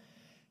wrong?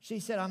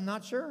 She said, I'm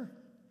not sure.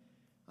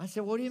 I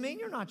said, what do you mean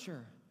you're not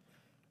sure?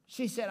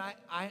 She said,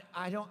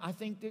 I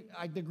think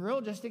the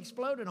grill just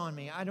exploded on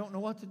me. I don't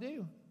know what to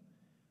do.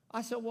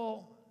 I said,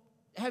 well,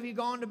 have you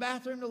gone to the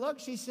bathroom to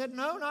look? She said,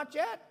 no, not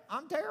yet.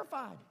 I'm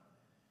terrified.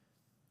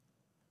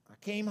 I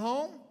came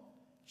home.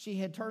 She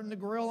had turned the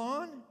grill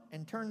on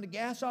and turned the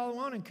gas all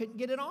on and couldn't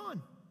get it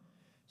on.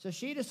 So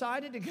she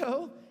decided to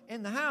go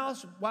in the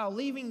house while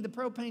leaving the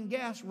propane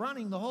gas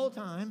running the whole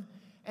time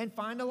and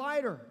find a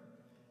lighter.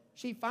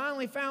 She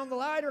finally found the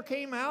lighter,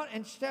 came out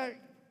and started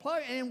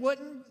plugging and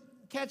wouldn't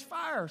catch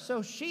fire.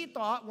 So she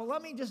thought, well,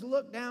 let me just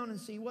look down and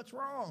see what's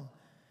wrong.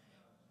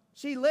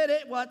 She lit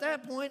it. Well, at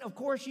that point, of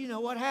course, you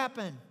know what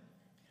happened.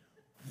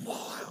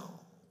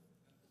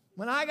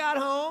 When I got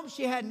home,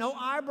 she had no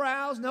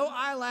eyebrows, no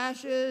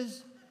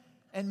eyelashes,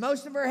 and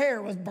most of her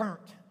hair was burnt.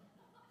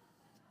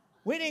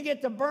 We didn't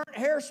get the burnt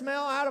hair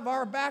smell out of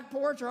our back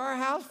porch or our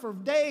house for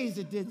days,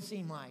 it didn't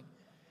seem like.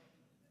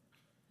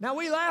 Now,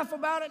 we laugh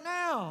about it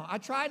now. I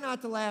tried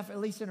not to laugh, at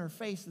least in her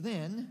face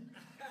then.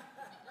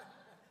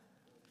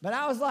 But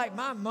I was like,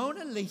 my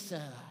Mona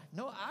Lisa,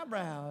 no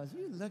eyebrows.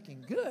 You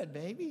looking good,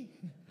 baby.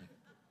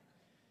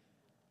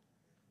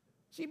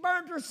 She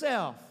burned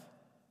herself.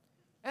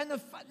 And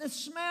the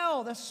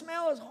smell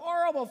is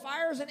horrible.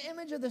 Fire is an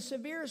image of the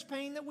severest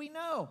pain that we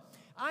know.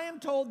 I am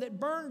told that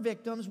burn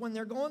victims, when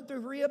they're going through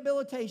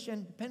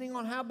rehabilitation, depending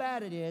on how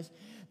bad it is,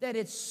 that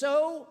it's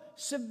so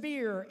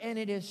severe and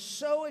it is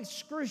so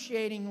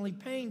excruciatingly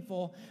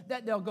painful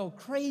that they'll go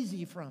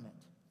crazy from it.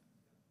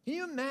 Can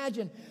you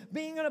imagine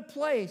being in a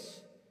place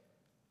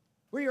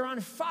where you're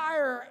on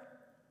fire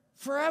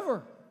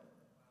forever?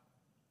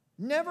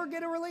 Never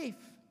get a relief.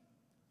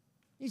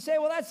 You say,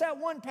 well, that's that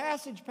one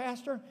passage,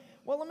 Pastor.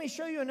 Well, let me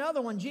show you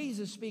another one.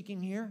 Jesus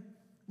speaking here.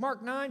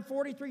 Mark 9,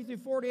 43 through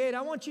 48,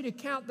 I want you to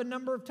count the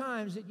number of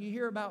times that you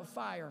hear about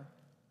fire.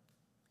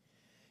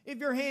 If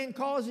your hand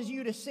causes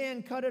you to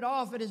sin, cut it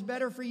off. It is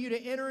better for you to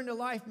enter into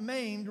life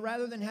maimed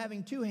rather than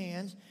having two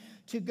hands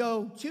to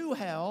go to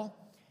hell,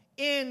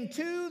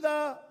 into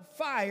the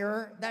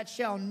fire that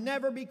shall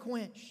never be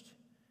quenched,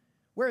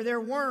 where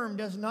their worm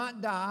does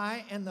not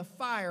die and the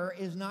fire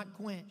is not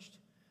quenched.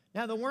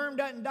 Now, the worm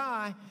doesn't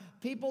die.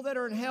 People that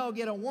are in hell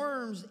get a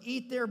worms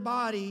eat their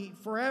body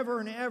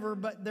forever and ever,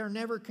 but they're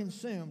never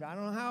consumed. I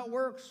don't know how it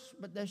works,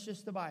 but that's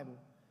just the Bible.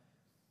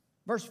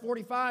 Verse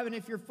 45, and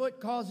if your foot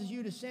causes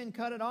you to sin,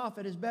 cut it off.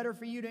 It is better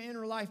for you to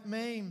enter life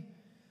lame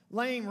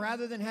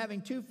rather than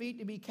having 2 feet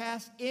to be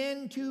cast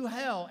into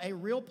hell, a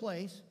real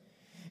place,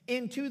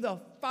 into the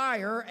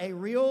fire, a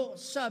real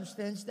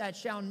substance that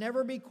shall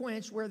never be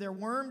quenched, where their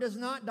worm does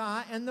not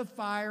die and the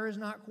fire is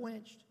not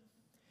quenched.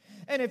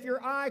 And if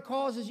your eye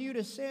causes you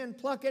to sin,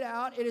 pluck it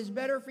out. It is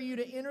better for you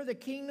to enter the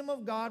kingdom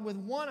of God with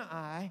one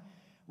eye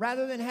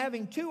rather than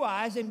having 2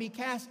 eyes and be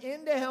cast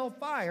into hell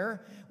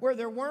fire, where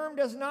their worm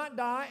does not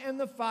die and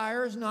the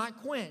fire is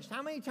not quenched.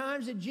 How many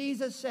times did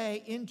Jesus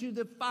say into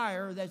the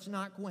fire that's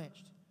not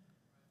quenched?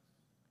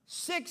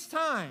 6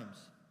 times.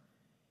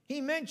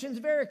 He mentions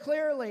very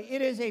clearly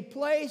it is a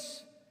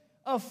place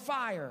of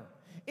fire.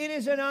 It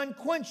is an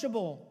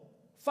unquenchable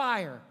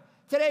fire.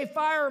 Today,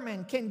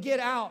 firemen can get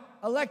out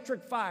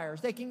electric fires.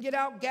 They can get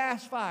out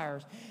gas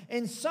fires.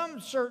 In some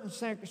certain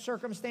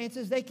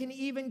circumstances, they can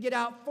even get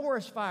out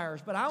forest fires.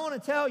 But I want to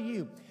tell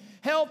you,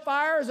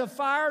 hellfire is a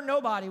fire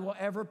nobody will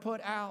ever put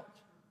out.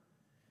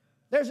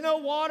 There's no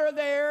water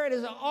there. It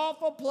is an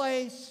awful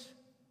place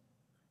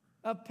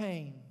of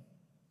pain.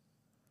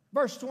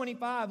 Verse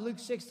 25, Luke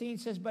 16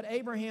 says, but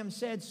Abraham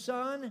said,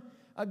 son,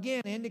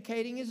 again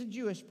indicating he's a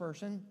Jewish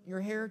person,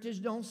 your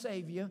heritage don't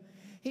save you.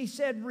 He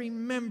said,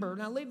 remember.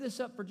 Now leave this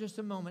up for just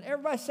a moment.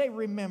 Everybody say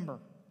remember.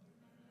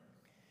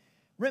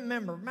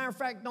 Remember. Matter of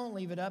fact, don't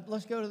leave it up.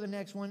 Let's go to the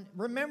next one.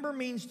 Remember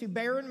means to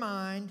bear in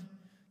mind,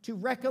 to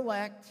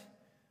recollect,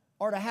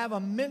 or to have a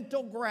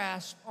mental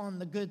grasp on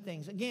the good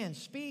things. Again,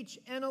 speech,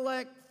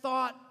 intellect,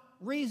 thought,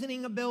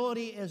 reasoning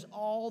ability is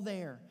all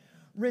there.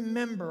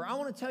 Remember. I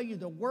want to tell you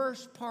the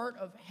worst part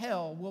of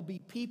hell will be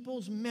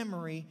people's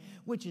memory,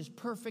 which is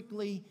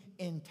perfectly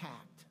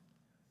intact.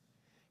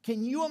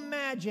 Can you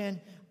imagine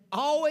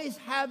always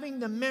having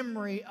the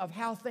memory of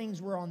how things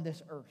were on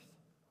this earth?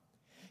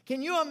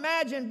 Can you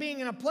imagine being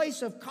in a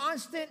place of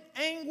constant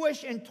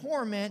anguish and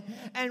torment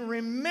and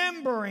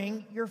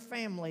remembering your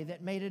family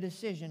that made a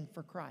decision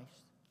for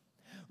Christ?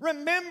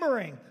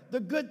 Remembering the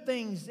good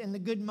things and the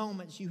good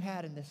moments you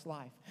had in this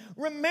life.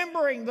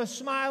 Remembering the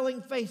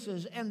smiling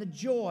faces and the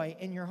joy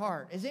in your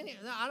heart.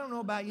 I don't know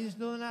about you, this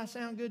does not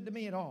sound good to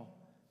me at all.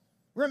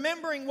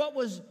 Remembering what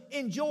was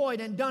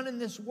enjoyed and done in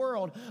this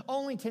world,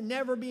 only to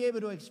never be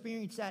able to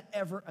experience that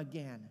ever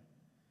again.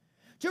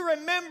 To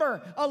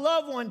remember a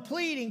loved one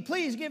pleading,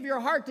 please give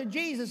your heart to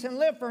Jesus and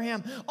live for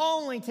Him,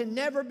 only to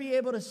never be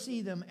able to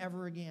see them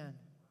ever again.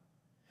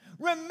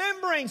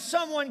 Remembering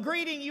someone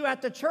greeting you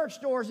at the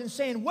church doors and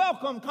saying,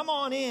 welcome, come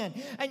on in.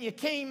 And you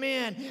came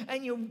in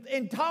and you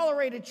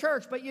tolerated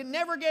church, but you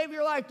never gave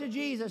your life to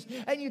Jesus.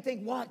 And you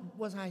think, what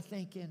was I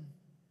thinking?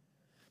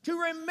 To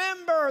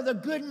remember the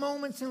good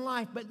moments in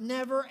life, but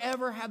never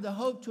ever have the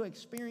hope to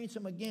experience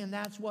them again.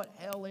 That's what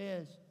hell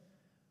is.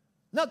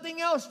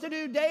 Nothing else to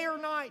do day or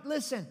night.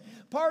 Listen,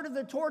 part of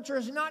the torture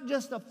is not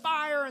just the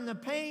fire and the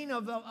pain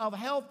of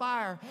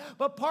hellfire,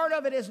 but part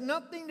of it is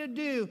nothing to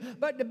do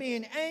but to be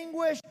in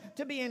anguish,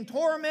 to be in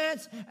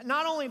torments,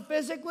 not only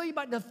physically,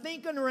 but to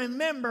think and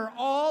remember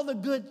all the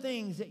good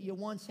things that you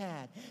once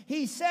had.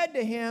 He said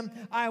to him,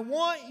 I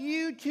want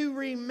you to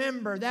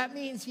remember. That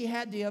means he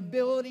had the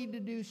ability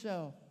to do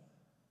so.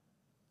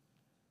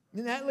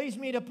 And that leads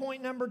me to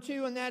point number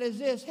 2, and that is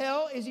this.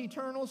 Hell is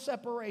eternal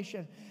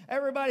separation.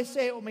 Everybody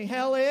say it with me.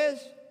 Hell is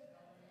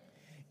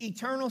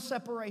eternal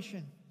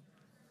separation.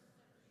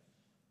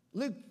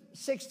 Luke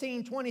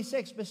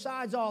 16:26,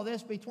 besides all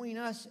this, between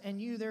us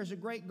and you there's a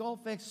great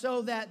gulf fixed,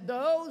 so that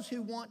those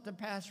who want to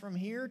pass from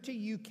here to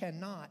you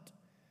cannot,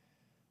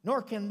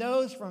 nor can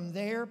those from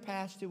there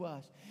pass to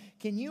us.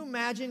 Can you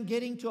imagine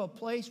getting to a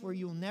place where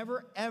you'll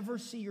never ever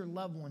see your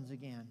loved ones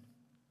again?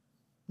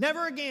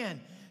 Never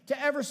again to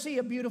ever see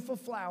a beautiful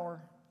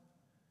flower,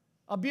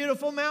 a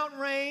beautiful mountain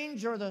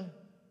range, or the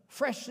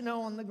fresh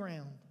snow on the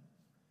ground.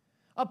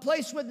 A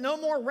place with no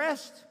more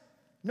rest,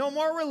 no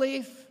more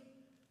relief,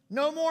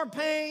 no more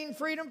pain,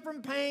 freedom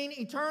from pain,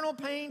 eternal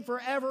pain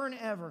forever and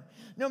ever.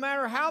 No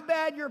matter how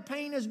bad your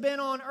pain has been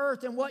on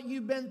earth and what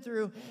you've been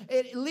through,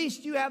 at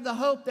least you have the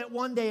hope that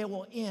one day it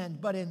will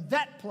end. But in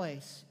that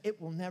place,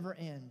 it will never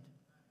end.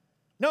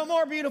 No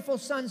more beautiful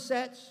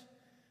sunsets,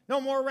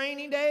 no more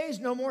rainy days,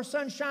 no more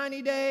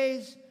sunshiny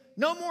days,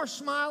 no more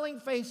smiling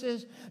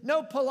faces,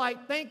 no polite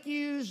thank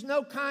yous,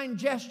 no kind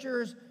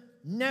gestures.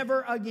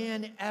 Never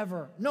again,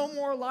 ever. No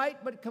more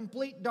light, but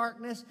complete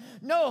darkness.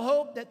 No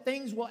hope that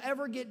things will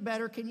ever get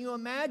better. Can you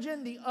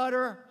imagine the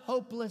utter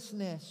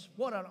hopelessness?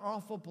 What an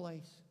awful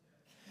place.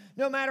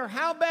 No matter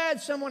how bad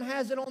someone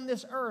has it on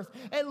this earth,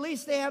 at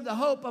least they have the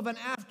hope of an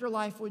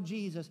afterlife with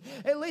Jesus.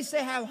 At least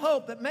they have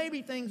hope that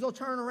maybe things will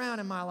turn around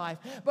in my life.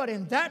 But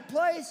in that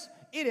place,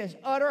 it is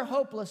utter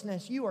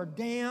hopelessness. You are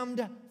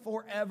damned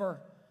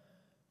forever.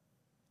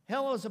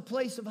 Hell is a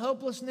place of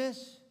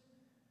hopelessness.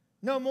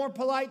 No more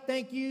polite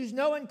thank yous,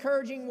 no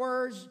encouraging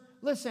words.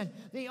 Listen,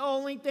 the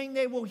only thing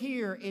they will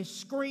hear is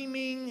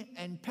screaming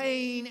and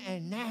pain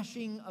and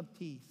gnashing of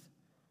teeth.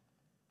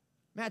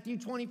 Matthew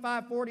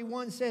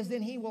 25:41 says,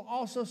 then he will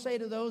also say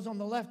to those on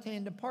the left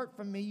hand, depart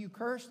from me, you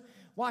cursed.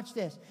 Watch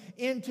this.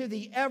 Into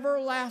the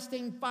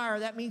everlasting fire.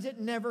 That means it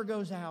never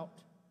goes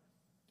out.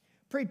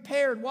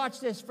 Prepared,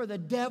 watch this, for the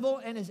devil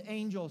and his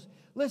angels.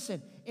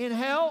 Listen, in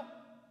hell,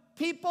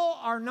 people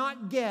are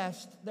not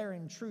guests, they're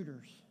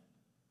intruders.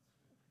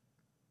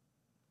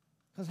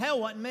 Because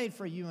hell wasn't made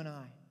for you and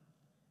I.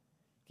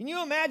 Can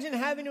you imagine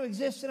having to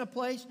exist in a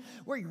place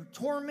where you're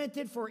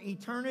tormented for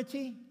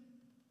eternity?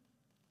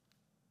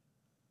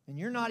 And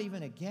you're not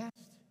even a guest.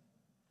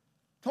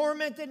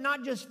 Tormented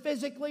not just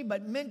physically,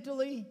 but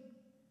mentally.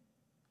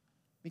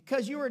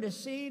 Because you were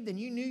deceived and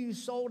you knew you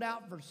sold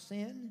out for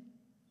sin.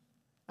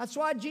 That's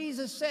why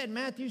Jesus said,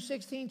 Matthew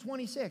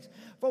 16:26,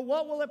 for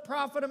what will it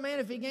profit a man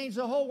if he gains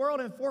the whole world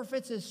and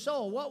forfeits his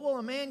soul? What will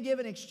a man give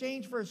in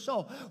exchange for his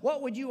soul?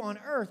 What would you on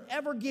earth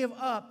ever give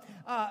up,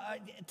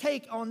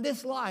 take on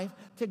this life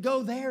to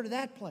go there to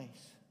that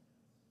place?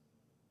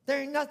 There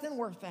ain't nothing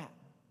worth that.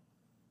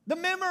 The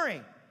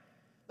memory.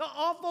 The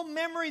awful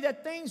memory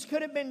that things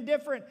could have been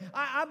different.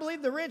 I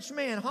believe the rich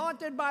man,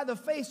 haunted by the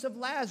face of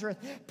Lazarus,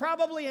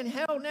 probably in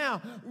hell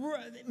now,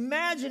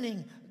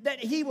 imagining that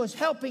he was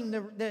helping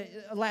the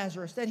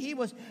Lazarus, that he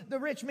was, the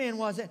rich man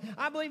wasn't.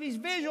 I believe he's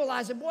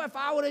visualizing, boy, if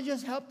I would have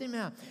just helped him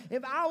out,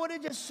 if I would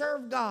have just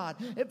served God,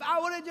 if I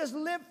would have just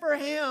lived for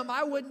him,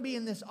 I wouldn't be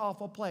in this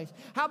awful place.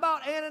 How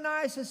about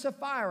Ananias and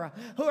Sapphira,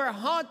 who are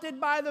haunted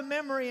by the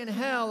memory in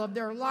hell of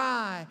their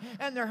lie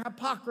and their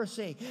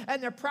hypocrisy,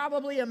 and they're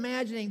probably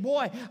imagining,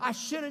 boy, I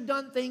should have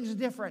done things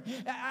different.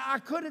 I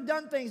could have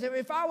done things.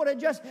 If I would have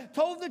just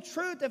told the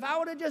truth, if I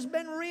would have just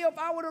been real, if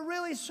I would have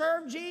really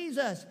served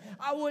Jesus,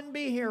 I wouldn't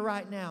be here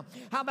right now.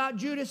 How about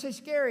Judas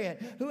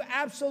Iscariot, who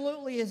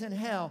absolutely is in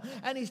hell,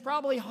 and he's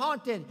probably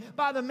haunted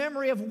by the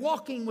memory of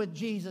walking with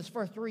Jesus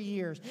for 3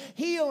 years,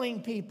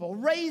 healing people,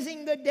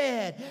 raising the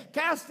dead,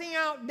 casting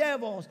out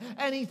devils,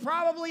 and he's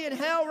probably in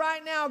hell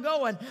right now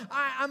going,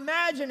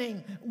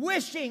 imagining,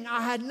 wishing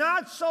I had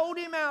not sold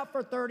him out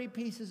for 30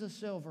 pieces of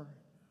silver.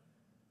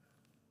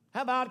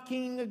 How about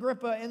King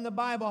Agrippa in the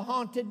Bible,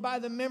 haunted by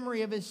the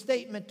memory of his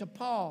statement to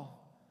Paul,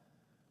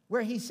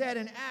 where he said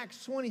in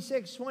Acts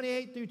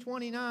 26:28 through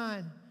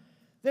 29,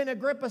 then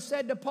Agrippa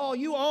said to Paul,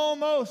 you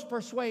almost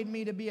persuade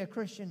me to be a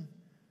Christian.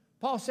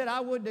 Paul said, I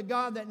would to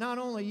God that not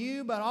only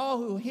you, but all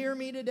who hear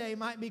me today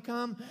might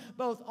become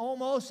both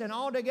almost and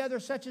altogether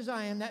such as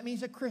I am. That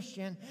means a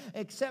Christian,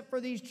 except for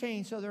these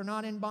chains, so they're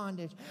not in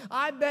bondage.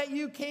 I bet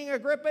you King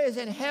Agrippa is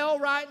in hell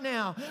right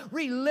now,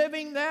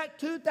 reliving that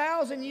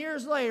 2,000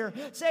 years later,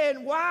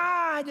 saying,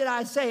 why did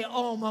I say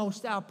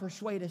almost thou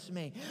persuadest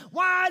me?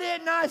 Why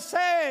didn't I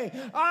say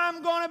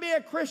I'm going to be a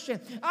Christian?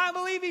 I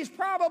believe he's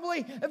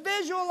probably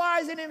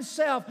visualizing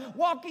himself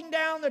walking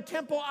down the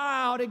temple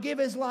aisle to give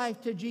his life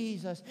to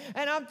Jesus.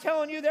 And I'm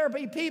telling you, there'll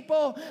be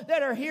people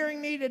that are hearing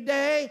me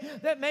today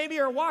that maybe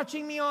are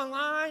watching me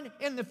online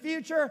in the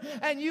future,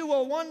 and you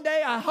will one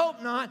day, I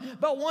hope not,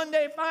 but one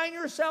day find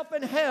yourself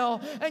in hell,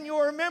 and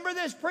you'll remember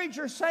this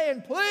preacher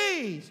saying,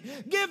 please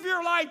give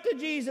your life to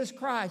Jesus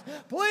Christ.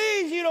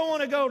 Please, you don't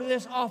want to go to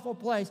this awful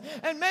place.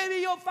 And maybe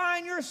you'll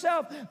find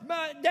yourself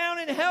down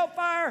in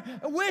hellfire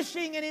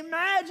wishing and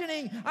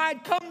imagining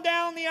I'd come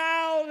down the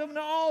aisle of an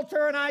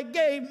altar and I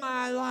gave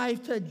my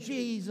life to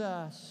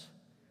Jesus.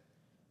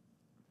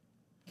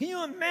 Can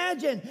you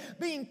imagine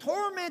being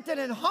tormented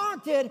and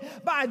haunted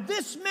by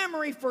this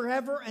memory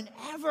forever and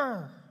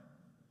ever?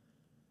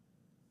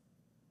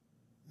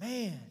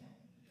 Man.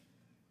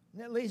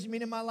 And that leads me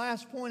to my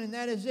last point, and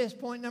that is this.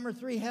 Point number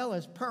 3, hell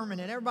is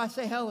permanent. Everybody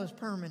say hell is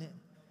permanent.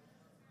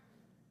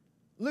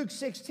 Luke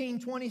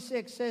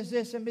 16:26 says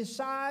this, and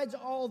besides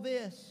all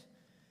this,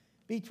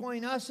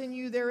 between us and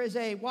you there is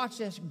a, watch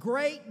this,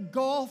 great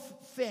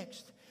gulf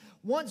fixed.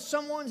 Once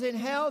someone's in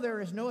hell,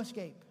 there is no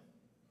escape.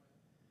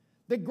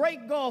 The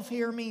great gulf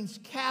here means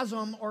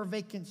chasm or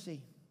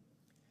vacancy.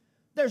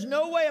 There's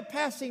no way of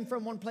passing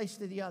from one place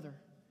to the other.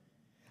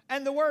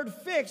 And the word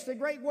fixed, the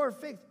great word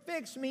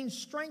fixed means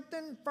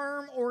strengthened,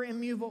 firm, or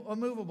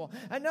immovable.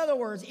 In other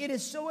words, it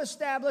is so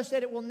established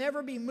that it will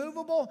never be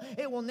movable,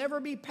 it will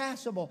never be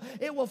passable.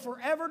 It will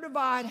forever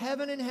divide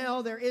heaven and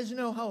hell. There is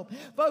no hope.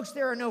 Folks,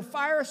 there are no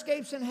fire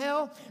escapes in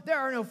hell. There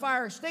are no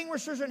fire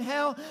extinguishers in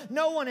hell.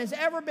 No one has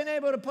ever been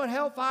able to put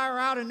hellfire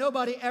out, and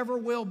nobody ever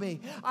will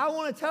be. I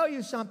want to tell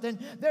you something.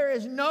 There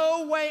is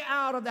no way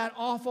out of that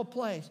awful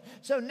place.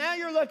 So now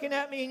you're looking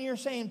at me and you're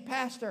saying,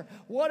 Pastor,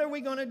 what are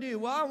we going to do?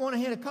 Well, I want to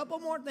hit a couple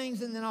more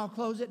things and then I'll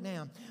close it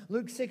down.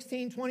 Luke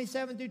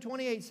 16:27 through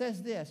 28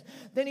 says this.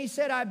 Then he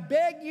said, I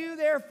beg you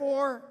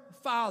therefore,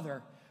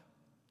 Father.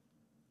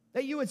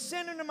 that you would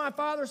send him to my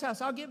father's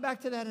house. I'll get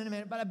back to that in a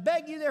minute. But I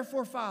beg you,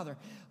 therefore, Father.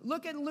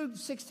 Look at Luke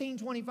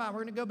 16:25. We're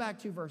going to go back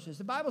 2 verses.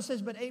 The Bible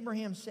says, but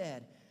Abraham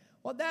said.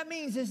 What that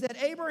means is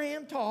that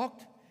Abraham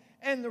talked,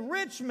 and the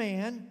rich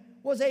man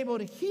was able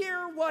to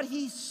hear what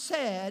he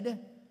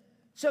said.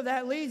 So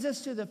that leads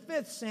us to the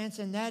 5th sense,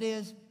 and that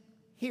is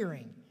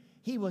hearing.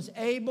 He was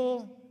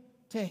able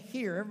to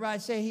hear. Everybody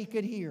say he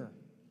could hear.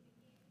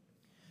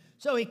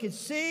 So he could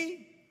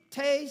see,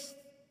 taste,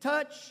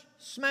 touch,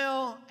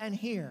 smell, and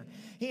hear.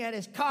 He had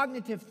his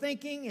cognitive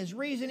thinking, his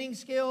reasoning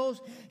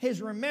skills,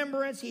 his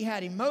remembrance. He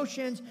had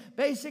emotions.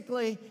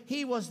 Basically,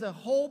 he was the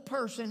whole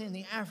person in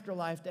the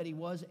afterlife that he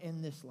was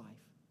in this life.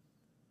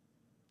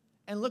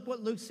 And look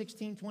what Luke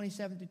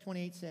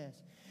 16:27-28 says.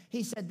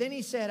 He said, then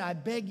he said, I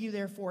beg you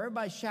therefore.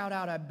 Everybody shout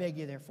out, I beg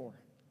you therefore.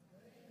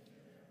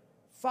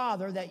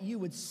 Father, that you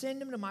would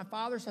send him to my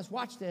father's house.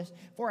 Watch this.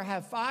 For I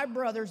have 5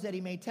 brothers, that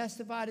he may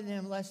testify to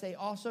them, lest they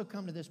also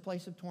come to this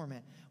place of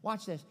torment.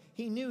 Watch this.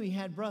 He knew he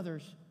had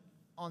brothers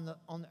on the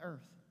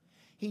earth.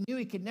 He knew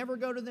he could never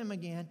go to them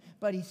again,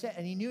 but he said,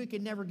 and he knew he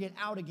could never get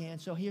out again.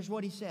 So here's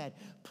what he said.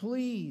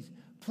 Please,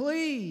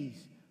 please,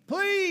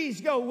 please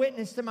go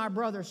witness to my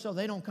brothers so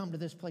they don't come to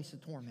this place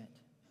of torment.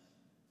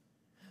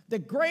 The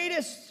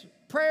greatest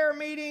prayer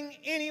meeting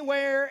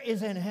anywhere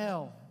is in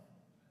hell.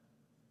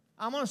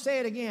 I'm going to say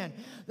it again.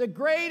 The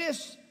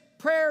greatest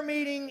prayer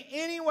meeting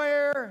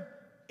anywhere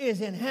is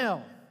in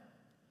hell.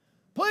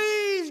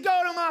 Please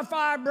go to my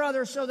 5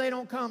 brothers so they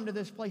don't come to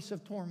this place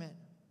of torment.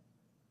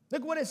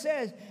 Look what it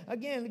says.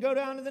 Again, go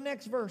down to the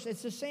next verse.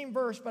 It's the same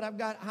verse, but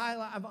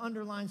I've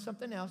underlined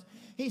something else.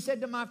 He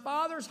said, to my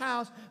father's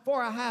house,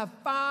 for I have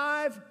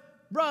 5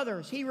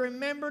 brothers. He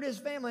remembered his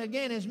family.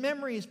 Again, his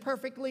memory is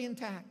perfectly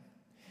intact.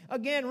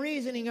 Again,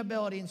 reasoning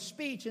ability and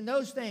speech and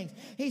those things.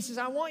 He says,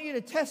 I want you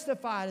to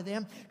testify to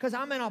them because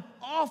I'm in an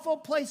awful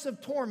place of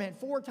torment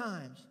 4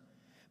 times.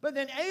 But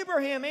then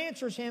Abraham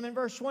answers him in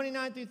verse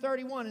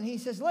 29-31, and he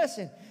says,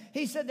 listen,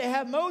 he said, they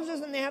have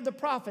Moses and they have the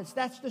prophets.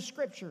 That's the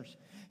scriptures.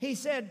 He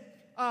said,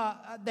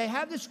 they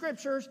have the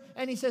scriptures,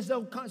 and he says,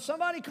 though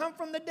somebody come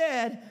from the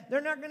dead,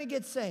 they're not going to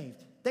get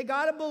saved. They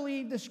got to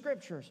believe the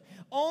scriptures.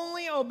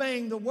 Only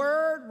obeying the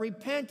word,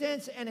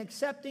 repentance, and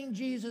accepting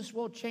Jesus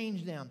will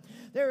change them.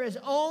 There is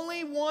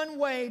only one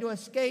way to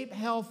escape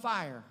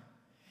hellfire.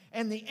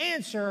 And the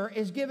answer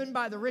is given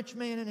by the rich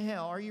man in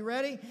hell. Are you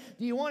ready?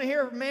 Do you want to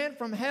hear a man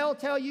from hell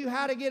tell you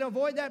how to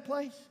avoid that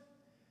place?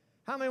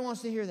 How many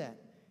wants to hear that?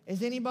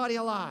 Is anybody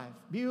alive?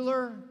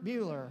 Bueller,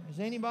 Bueller. Is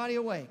anybody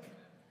awake?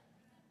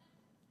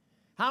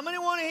 How many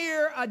want to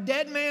hear a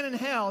dead man in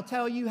hell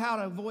tell you how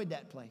to avoid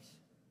that place?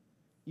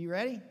 You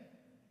ready?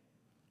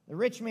 The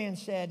rich man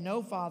said,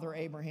 no, Father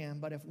Abraham,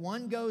 but if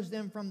one goes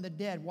them from the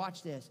dead,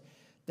 watch this,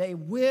 they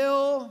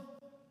will.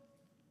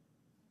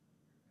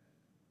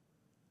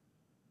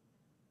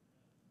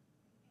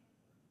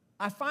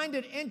 I find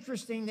it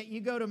interesting that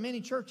you go to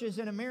many churches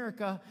in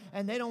America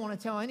and they don't want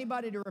to tell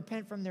anybody to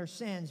repent from their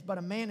sins, but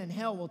a man in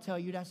hell will tell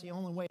you that's the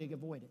only way to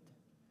avoid it.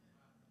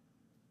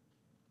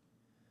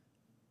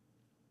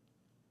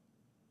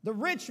 The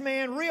rich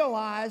man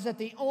realized that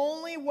the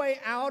only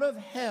way out of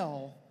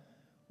hell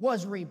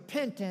was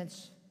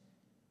repentance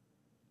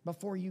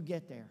before you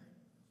get there.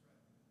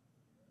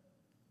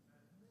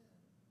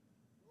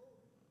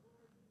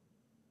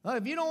 Well,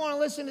 if you don't want to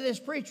listen to this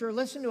preacher,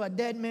 listen to a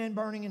dead man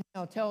burning in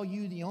hell tell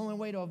you the only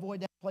way to avoid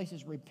that place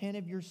is repent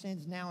of your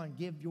sins now and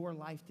give your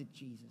life to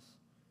Jesus.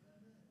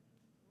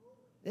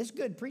 This is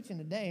good preaching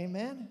today,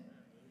 amen?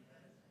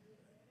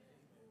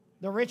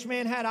 The rich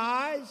man had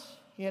eyes.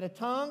 He had a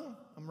tongue.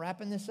 I'm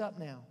wrapping this up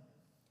now.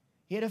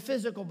 He had a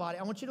physical body.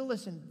 I want you to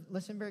listen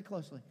very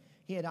closely.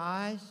 He had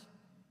eyes.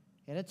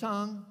 He had a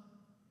tongue.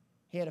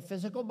 He had a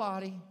physical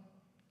body.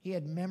 He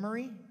had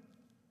memory,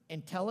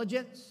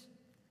 intelligence,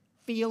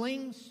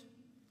 feelings,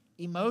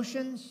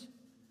 emotions,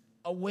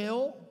 a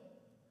will,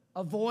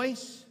 a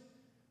voice,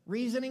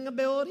 reasoning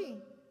ability,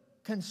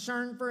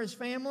 concern for his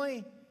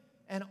family,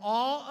 and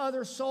all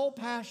other soul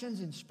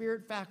passions and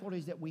spirit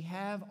faculties that we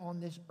have on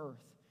this earth.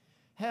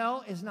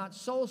 Hell is not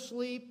soul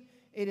sleep.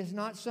 It is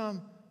not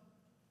some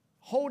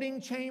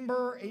holding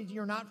chamber.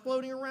 You're not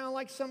floating around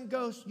like some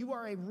ghost. You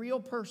are a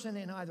real person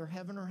in either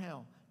heaven or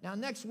hell. Now,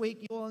 next week,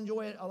 you will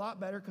enjoy it a lot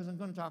better because I'm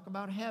going to talk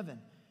about heaven.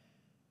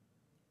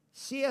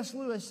 C.S.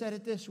 Lewis said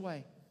it this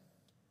way: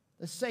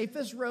 the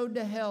safest road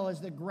to hell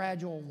is the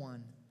gradual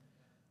one,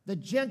 the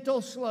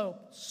gentle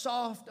slope,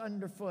 soft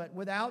underfoot,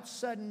 without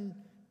sudden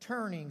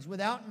turnings,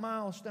 without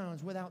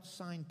milestones, without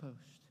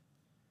signposts.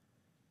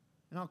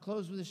 And I'll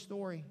close with a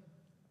story.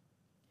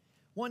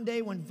 One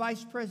day when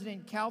Vice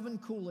President Calvin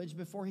Coolidge,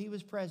 before he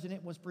was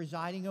president, was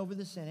presiding over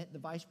the Senate, the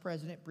vice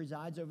president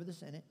presides over the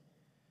Senate,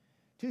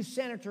 2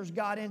 senators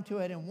got into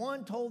it, and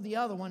one told the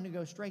other one to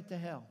go straight to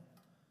hell.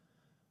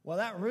 Well,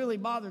 that really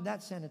bothered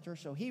that senator,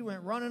 so he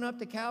went running up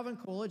to Calvin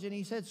Coolidge, and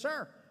he said,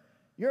 sir,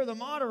 you're the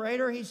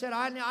moderator. He said,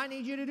 I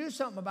need you to do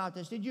something about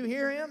this. Did you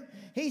hear him?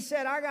 He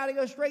said, I got to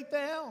go straight to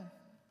hell.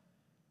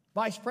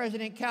 Vice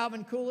President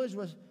Calvin Coolidge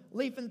was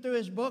leafing through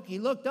his book. He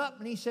looked up,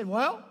 and he said,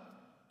 well,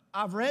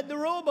 I've read the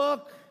rule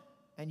book,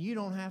 and you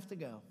don't have to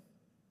go.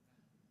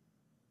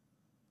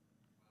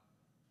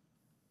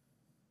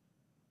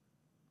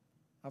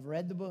 I've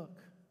read the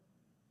book,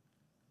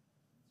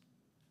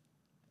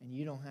 and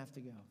you don't have to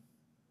go.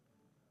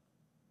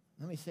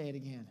 Let me say it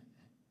again.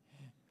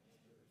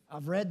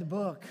 I've read the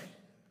book,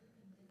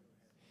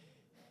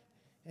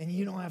 and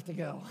you don't have to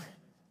go.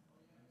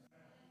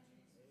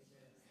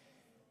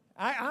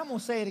 I'm going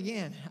to say it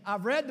again.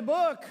 I've read the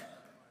book,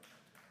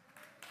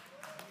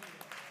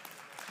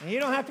 and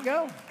you don't have to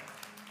go.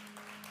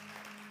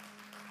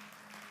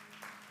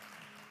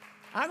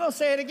 I'm going to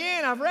say it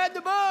again. I've read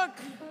the book,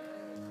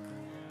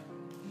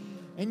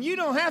 and you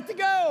don't have to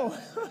go.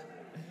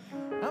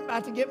 I'm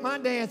about to get my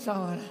dance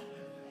on.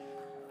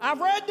 I've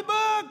read the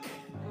book,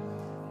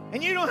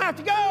 and you don't have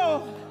to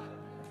go.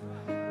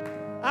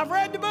 I've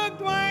read the book,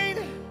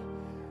 Dwayne,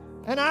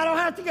 and I don't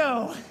have to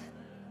go.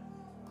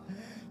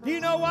 Do you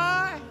know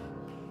why?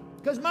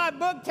 Because my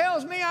book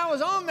tells me I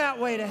was on that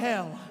way to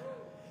hell.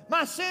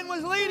 My sin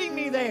was leading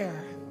me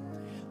there.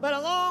 But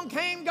along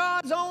came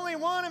God's only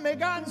one and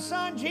begotten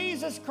Son,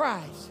 Jesus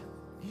Christ,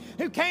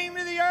 who came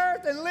to the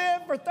earth and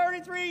lived for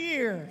 33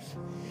 years.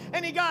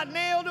 And he got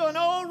nailed to an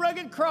old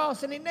rugged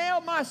cross, and he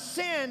nailed my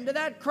sin to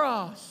that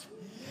cross.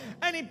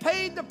 And he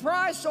paid the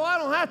price so I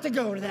don't have to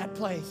go to that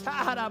place.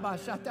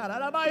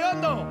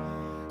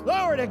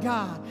 Glory to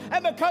God.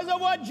 And because of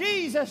what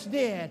Jesus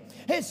did,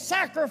 his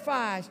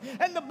sacrifice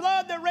and the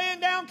blood that ran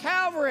down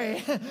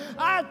Calvary,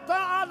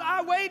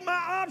 I weighed my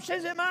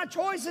options and my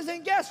choices,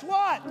 and guess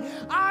what?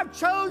 I've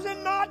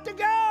chosen not to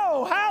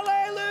go.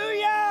 Hallelujah.